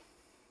power.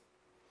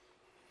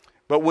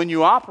 But when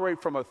you operate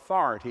from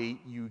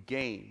authority, you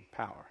gain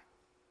power.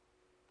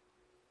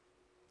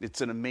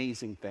 It's an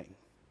amazing thing.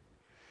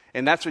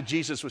 And that's what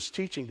Jesus was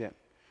teaching them.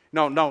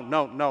 No.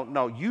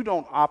 You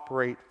don't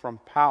operate from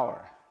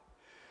power.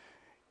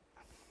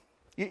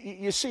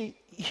 You see,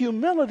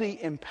 humility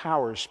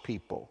empowers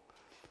people,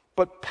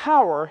 but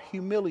power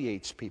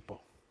humiliates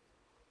people.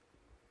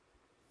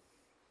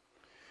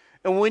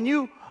 And when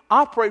you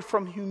operate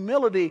from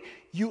humility,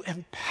 you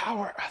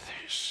empower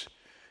others.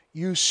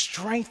 You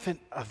strengthen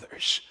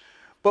others.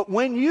 But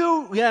when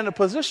you get in a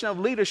position of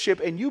leadership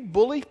and you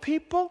bully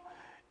people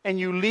and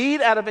you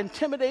lead out of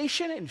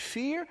intimidation and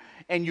fear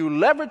and you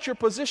leverage your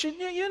position,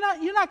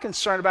 you're not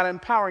concerned about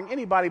empowering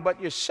anybody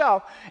but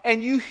yourself,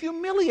 and you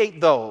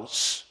humiliate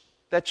those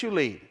that you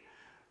lead.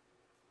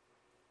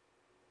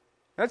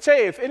 And I tell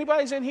you, if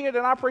anybody's in here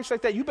that operates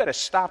like that, you better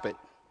stop it.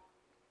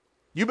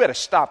 You better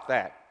stop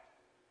that.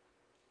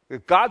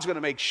 God's going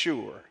to make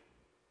sure.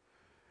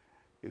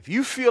 If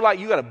you feel like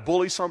you got to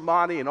bully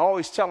somebody and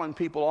always telling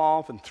people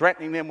off and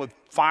threatening them with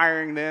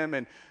firing them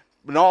and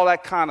all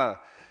that kind of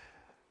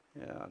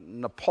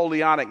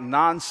Napoleonic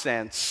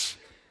nonsense,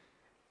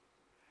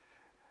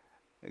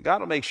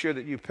 God will make sure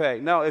that you pay.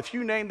 Now, if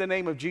you name the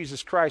name of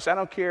Jesus Christ, I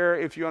don't care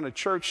if you're on a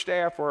church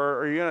staff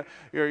or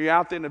you're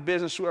out there in the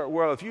business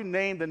world, if you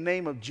name the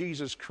name of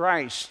Jesus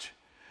Christ,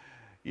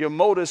 your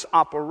modus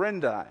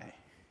operandi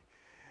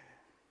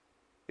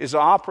is to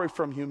operate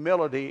from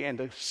humility and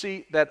to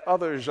see that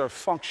others are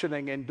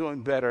functioning and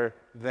doing better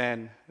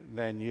than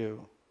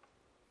you.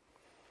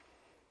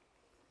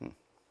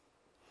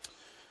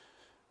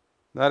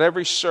 Not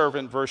every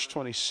servant, verse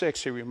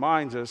 26, he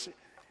reminds us,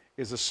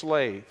 is a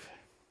slave.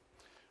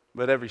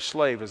 But every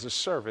slave is a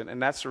servant.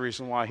 And that's the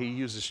reason why he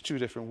uses two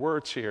different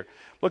words here.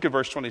 Look at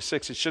verse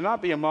 26. It should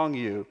not be among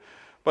you,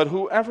 but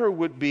whoever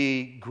would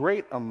be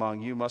great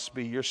among you must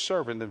be your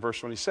servant. In verse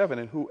 27,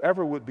 and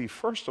whoever would be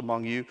first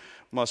among you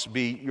must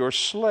be your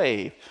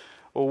slave.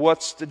 Well,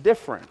 what's the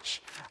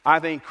difference? I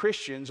think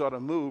Christians ought to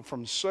move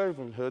from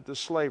servanthood to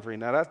slavery.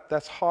 Now,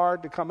 that's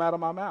hard to come out of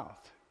my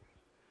mouth,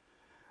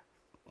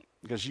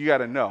 because you got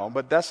to know.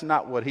 But that's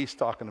not what he's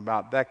talking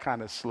about, that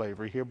kind of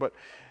slavery here. But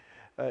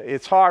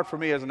it's hard for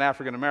me as an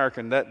African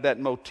American. That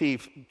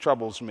motif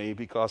troubles me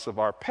because of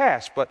our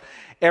past. But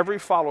every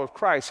follower of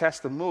Christ has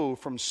to move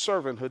from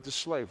servanthood to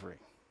slavery.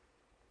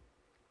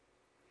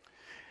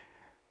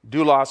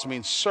 Doulos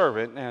means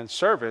servant, and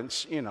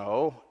servants,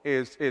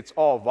 it's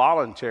all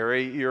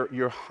voluntary.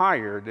 You're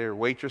hired. They're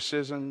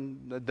waitresses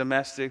and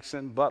domestics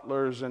and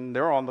butlers, and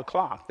they're on the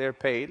clock. They're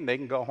paid, and they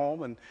can go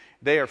home, and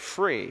they are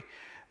free.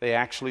 They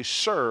actually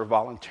serve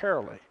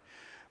voluntarily.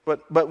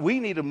 But we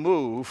need to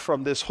move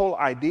from this whole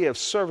idea of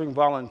serving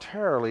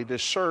voluntarily to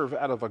serve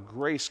out of a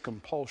grace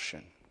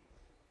compulsion.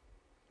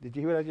 Did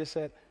you hear what I just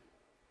said?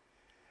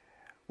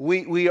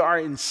 We are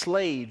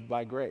enslaved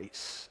by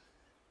grace.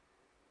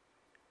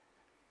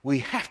 We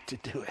have to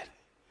do it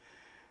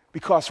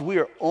because we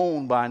are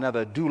owned by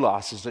another.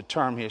 Doulos is the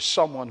term here,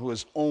 someone who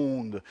is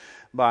owned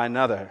by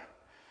another.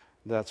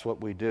 That's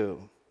what we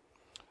do.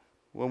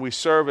 When we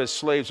serve as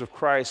slaves of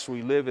Christ,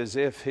 we live as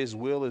if his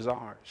will is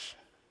ours.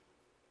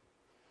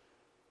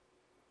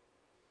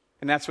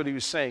 And that's what he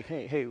was saying.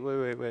 Hey,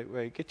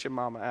 wait. Get your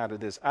mama out of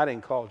this. I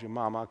didn't call you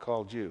mama, I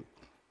called you.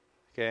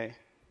 Okay?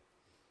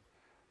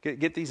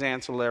 Get these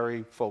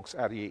ancillary folks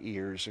out of your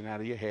ears and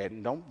out of your head.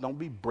 And don't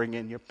be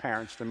bringing your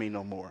parents to me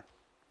no more.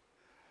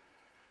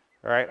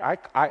 All right?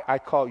 I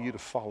call you to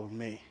follow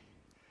me.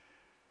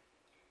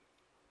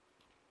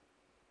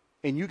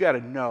 And you got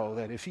to know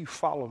that if you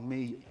follow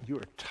me,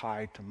 you're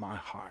tied to my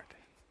heart.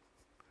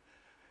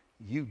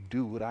 You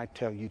do what I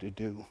tell you to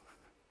do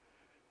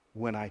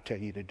when I tell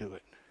you to do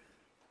it.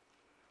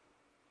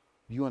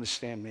 You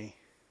understand me?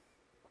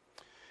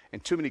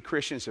 And too many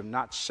Christians have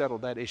not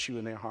settled that issue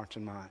in their hearts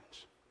and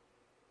minds.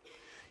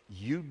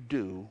 You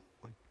do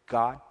what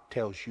God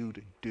tells you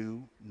to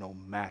do no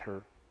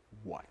matter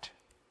what.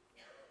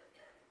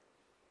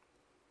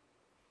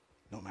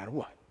 no matter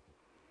what.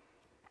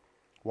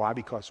 Why?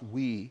 Because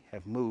we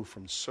have moved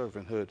from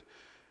servanthood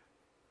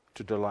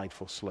to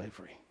delightful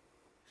slavery.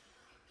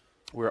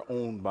 We're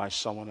owned by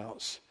someone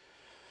else.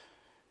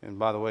 And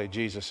by the way,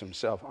 Jesus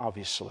himself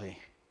obviously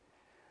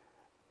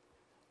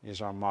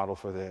is our model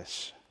for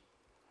this.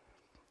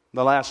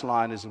 The last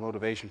line is the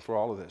motivation for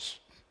all of this.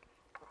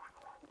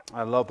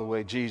 I love the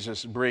way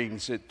Jesus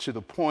brings it to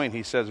the point.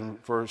 He says in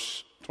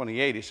verse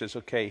 28, he says,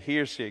 okay,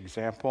 here's the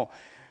example.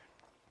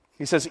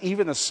 He says,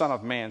 even the Son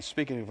of Man,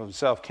 speaking of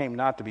himself, came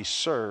not to be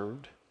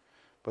served,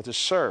 but to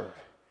serve,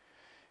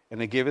 and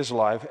to give his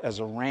life as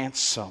a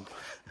ransom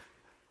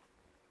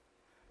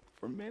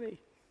for many.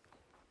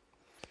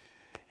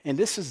 And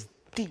this is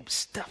deep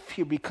stuff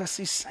here, because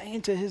he's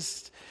saying to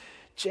his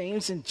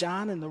James and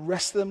John and the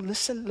rest of them,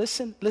 listen.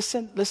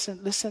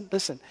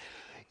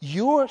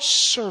 Your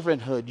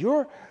servanthood,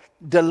 your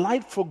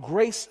delightful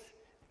grace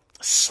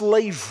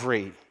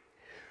slavery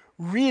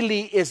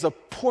really is a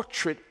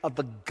portrait of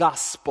the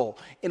gospel.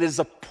 It is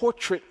a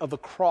portrait of the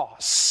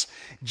cross.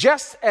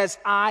 Just as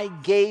I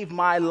gave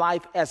my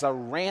life as a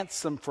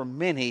ransom for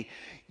many,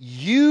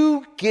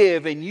 you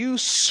give and you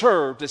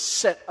serve to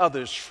set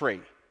others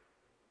free.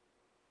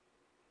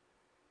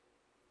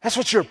 That's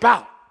what you're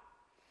about.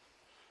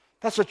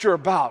 That's what you're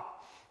about.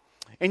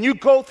 And you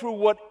go through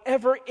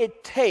whatever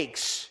it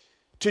takes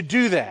to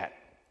do that.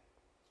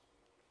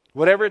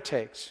 Whatever it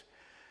takes.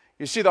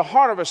 You see, the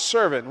heart of a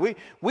servant,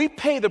 we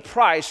pay the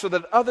price so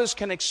that others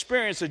can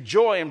experience the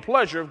joy and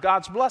pleasure of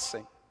God's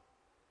blessing.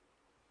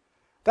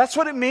 That's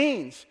what it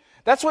means.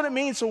 That's what it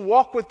means to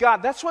walk with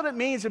God. That's what it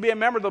means to be a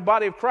member of the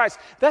body of Christ.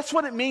 That's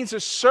what it means to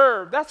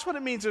serve. That's what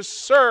it means to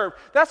serve.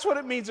 That's what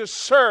it means to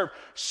serve.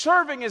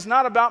 Serving is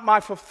not about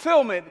my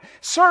fulfillment.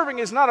 Serving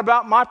is not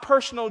about my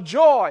personal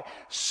joy.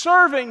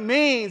 Serving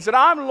means that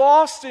I'm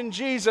lost in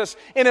Jesus,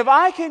 and if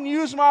I can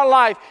use my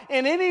life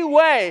in any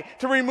way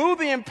to remove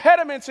the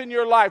impediments in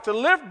your life, to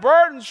lift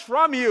burdens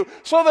from you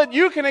so that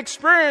you can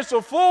experience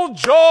the full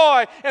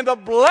joy and the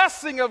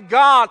blessing of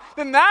God,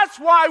 then that's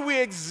why we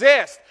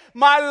exist.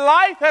 My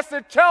life has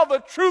to tell the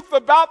truth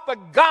about the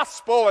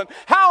gospel, and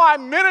how I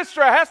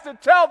minister has to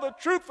tell the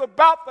truth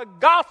about the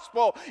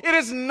gospel. It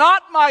is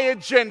not my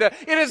agenda.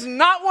 It is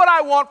not what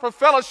I want for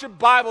Fellowship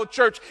Bible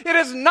Church. It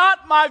is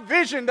not my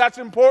vision that's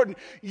important.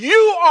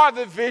 You are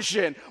the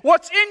vision.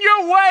 What's in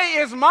your way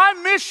is my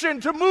mission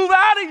to move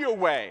out of your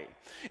way.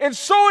 And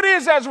so it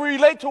is as we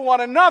relate to one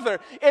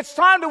another. It's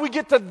time that we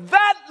get to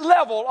that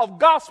level of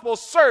gospel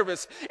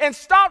service and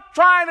stop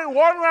trying to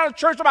walk around the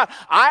church about,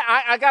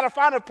 I got to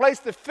find a place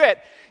to fit.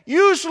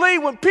 Usually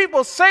when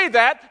people say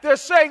that, they're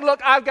saying, look,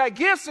 I've got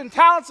gifts and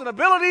talents and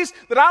abilities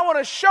that I want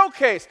to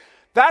showcase.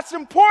 That's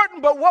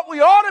important, but what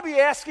we ought to be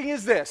asking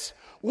is this: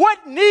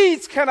 what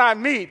needs can I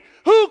meet?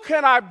 Who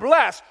can I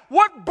bless?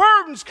 What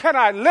burdens can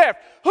I lift?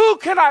 Who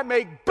can I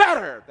make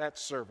better?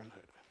 That's servanthood.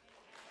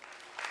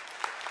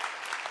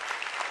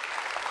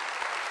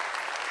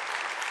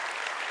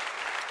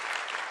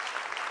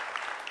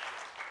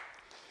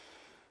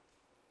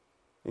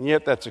 And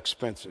yet that's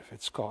expensive.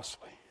 It's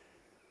costly.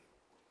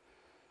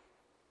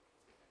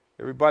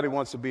 Everybody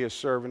wants to be a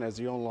servant, as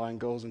the old line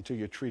goes, until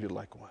you're treated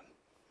like one.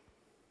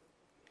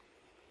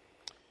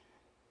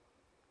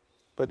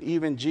 But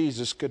even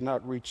Jesus could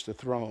not reach the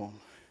throne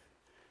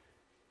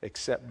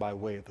except by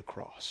way of the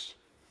cross.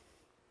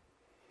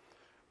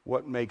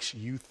 What makes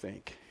you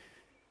think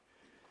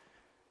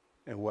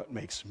and what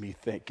makes me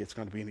think it's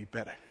going to be any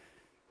better?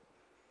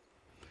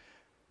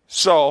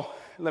 So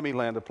let me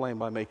land the plane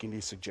by making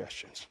these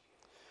suggestions.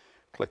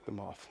 Click them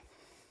off.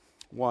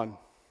 1,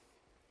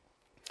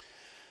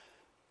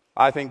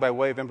 I think by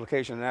way of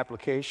implication and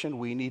application,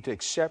 we need to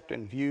accept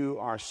and view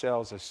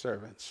ourselves as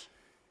servants.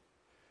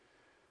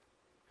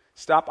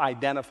 Stop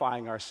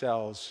identifying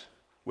ourselves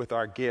with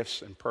our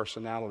gifts and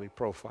personality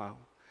profile.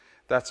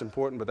 That's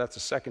important, but that's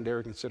a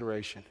secondary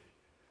consideration.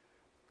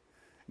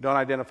 Don't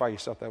identify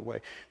yourself that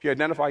way. If you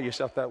identify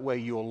yourself that way,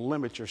 you will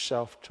limit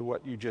yourself to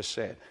what you just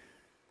said.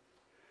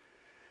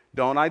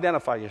 Don't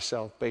identify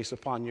yourself based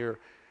upon your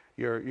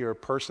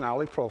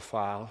personality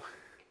profile.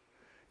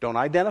 Don't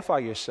identify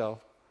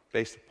yourself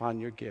based upon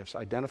your gifts.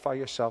 Identify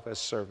yourself as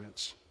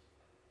servants.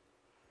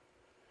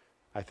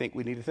 I think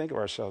we need to think of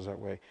ourselves that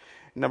way.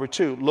 Number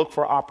 2, look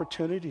for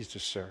opportunities to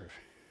serve.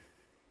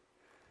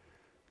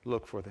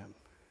 Look for them.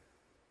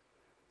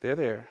 They're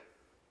there.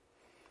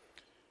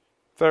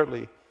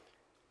 Thirdly,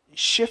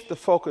 shift the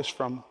focus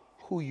from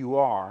who you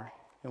are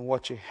and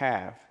what you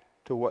have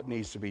to what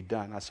needs to be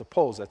done. I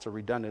suppose that's a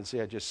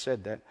redundancy. I just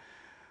said that.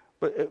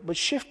 But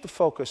shift the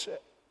focus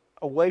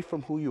away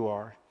from who you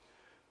are,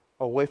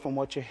 away from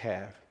what you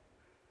have,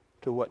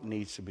 to what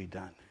needs to be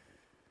done.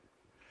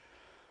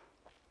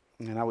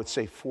 And I would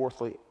say,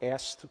 fourthly,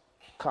 ask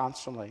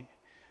constantly,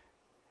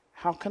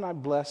 how can I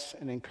bless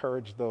and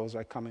encourage those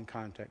I come in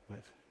contact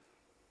with?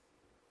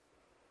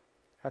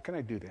 How can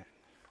I do that?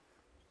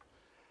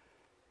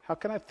 How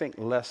can I think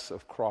less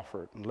of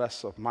Crawford and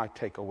less of my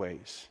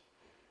takeaways,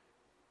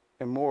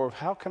 and more of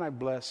how can I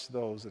bless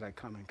those that I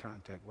come in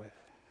contact with?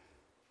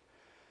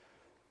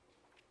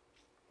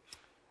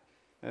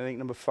 I think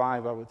number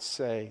 5, I would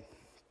say,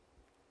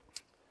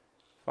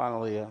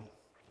 finally,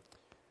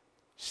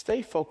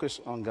 stay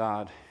focused on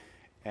God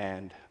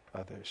and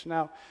others.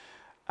 Now,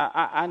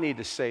 I need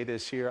to say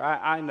this here.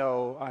 I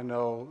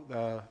know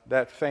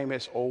that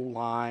famous old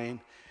line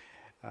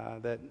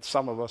that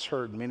some of us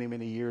heard many,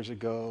 many years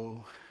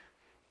ago,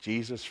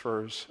 Jesus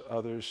first,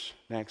 others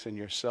next, and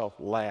yourself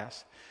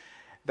last.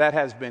 That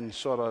has been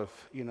sort of,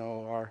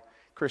 our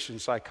Christian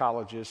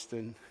psychologists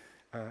and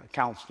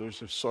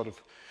counselors have sort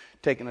of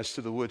taken us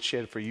to the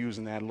woodshed for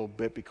using that a little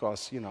bit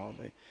because,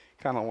 they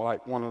kind of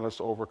like wanted us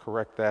to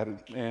overcorrect that.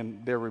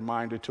 And their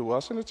reminder to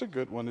us, and it's a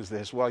good one, is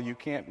this: well, you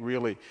can't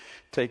really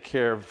take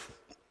care of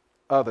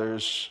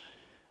others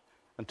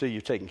until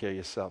you've taken care of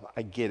yourself.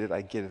 I get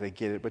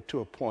it. But to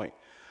a point,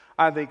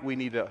 I think we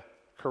need to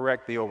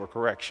correct the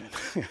overcorrection.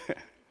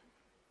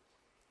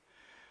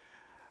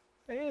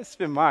 It's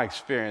been my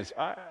experience.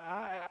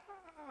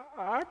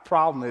 Our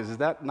problem is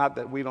that not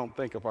that we don't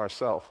think of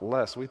ourselves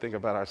less, we think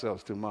about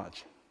ourselves too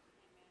much.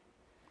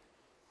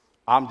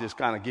 I'm just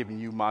kind of giving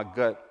you my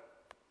gut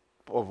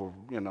over,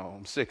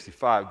 I'm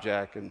 65,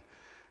 Jack, and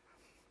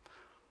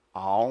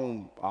I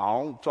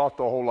don't talk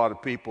to a whole lot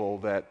of people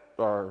that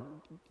are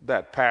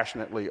that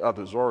passionately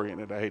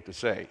others-oriented, I hate to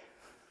say.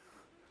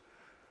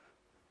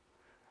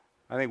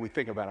 I think we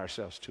think about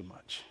ourselves too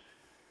much.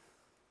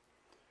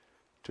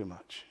 Too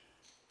much.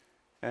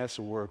 And that's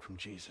a word from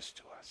Jesus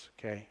to us,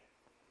 okay?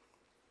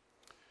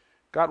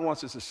 God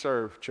wants us to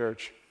serve,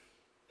 church.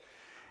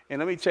 And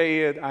let me tell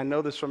you, I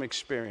know this from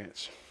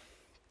experience.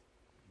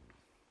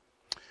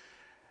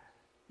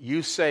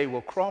 You say,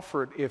 well,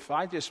 Crawford, if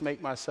I just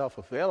make myself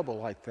available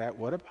like that,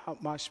 what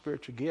about my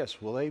spiritual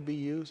gifts? Will they be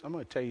used? I'm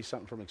going to tell you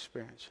something from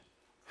experience.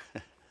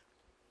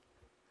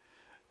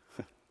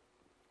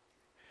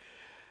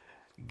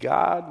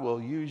 God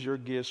will use your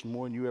gifts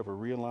more than you ever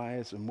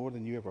realize and more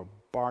than you ever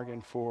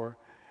bargained for.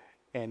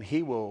 And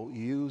he will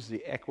use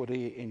the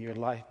equity in your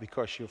life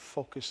because you're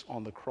focused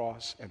on the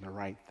cross and the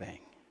right thing.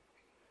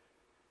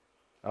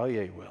 Oh,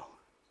 yeah, he will.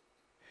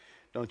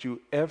 Don't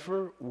you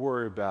ever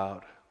worry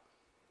about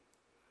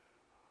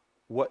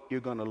what you're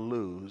going to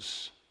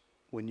lose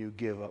when you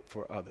give up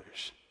for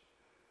others.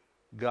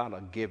 God will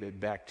give it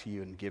back to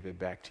you and give it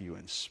back to you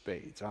in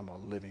spades. I'm a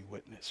living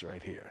witness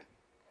right here.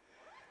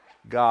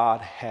 God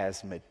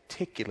has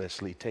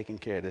meticulously taken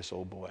care of this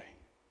old boy,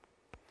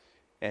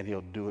 and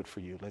he'll do it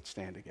for you. Let's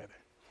stand together.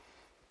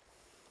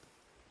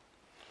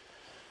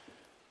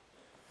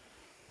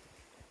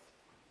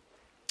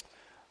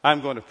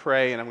 I'm going to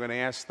pray, and I'm going to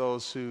ask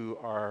those who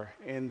are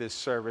in this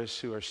service,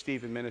 who are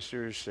Stephen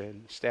ministers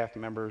and staff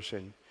members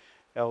and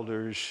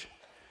elders,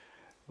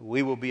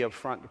 we will be up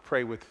front to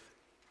pray with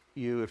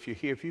you. If you're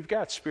here, if you've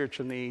got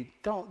spiritual need,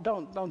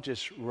 don't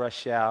just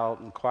rush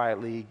out and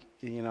quietly,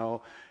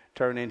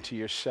 turn into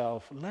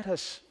yourself. Let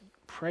us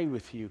pray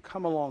with you,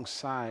 come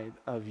alongside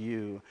of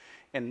you,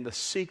 and to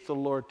seek the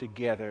Lord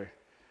together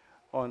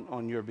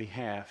on your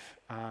behalf.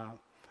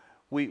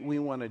 We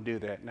want to do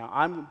that. Now,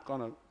 I'm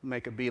going to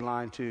make a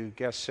beeline to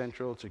Guest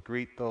Central to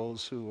greet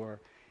those who are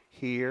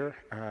here,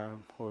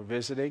 who are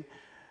visiting.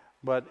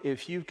 But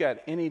if you've got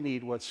any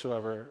need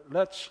whatsoever,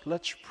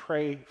 let's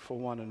pray for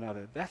one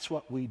another. That's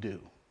what we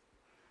do.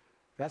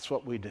 That's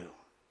what we do.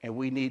 And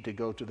we need to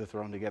go to the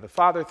throne together.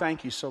 Father,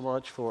 thank you so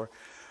much for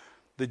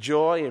the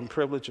joy and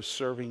privilege of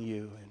serving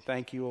you. And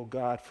thank you, oh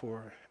God,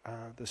 for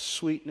the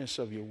sweetness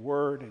of your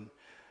word and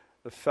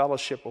the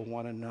fellowship of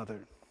one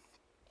another.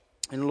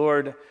 And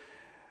Lord,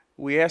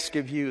 we ask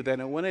of you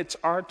that when it's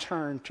our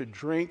turn to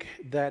drink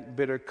that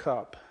bitter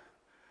cup,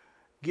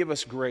 give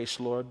us grace,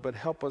 Lord, but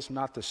help us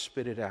not to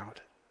spit it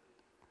out.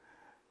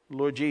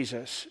 Lord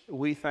Jesus,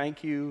 we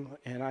thank you,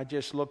 and I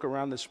just look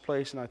around this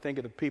place and I think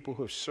of the people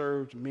who have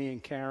served me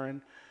and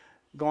Karen,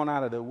 gone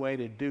out of their way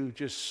to do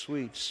just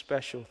sweet,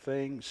 special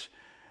things.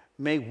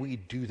 May we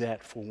do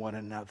that for one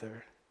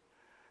another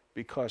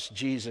because,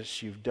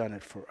 Jesus, you've done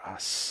it for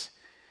us.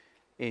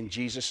 In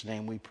Jesus'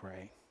 name we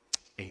pray.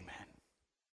 Amen.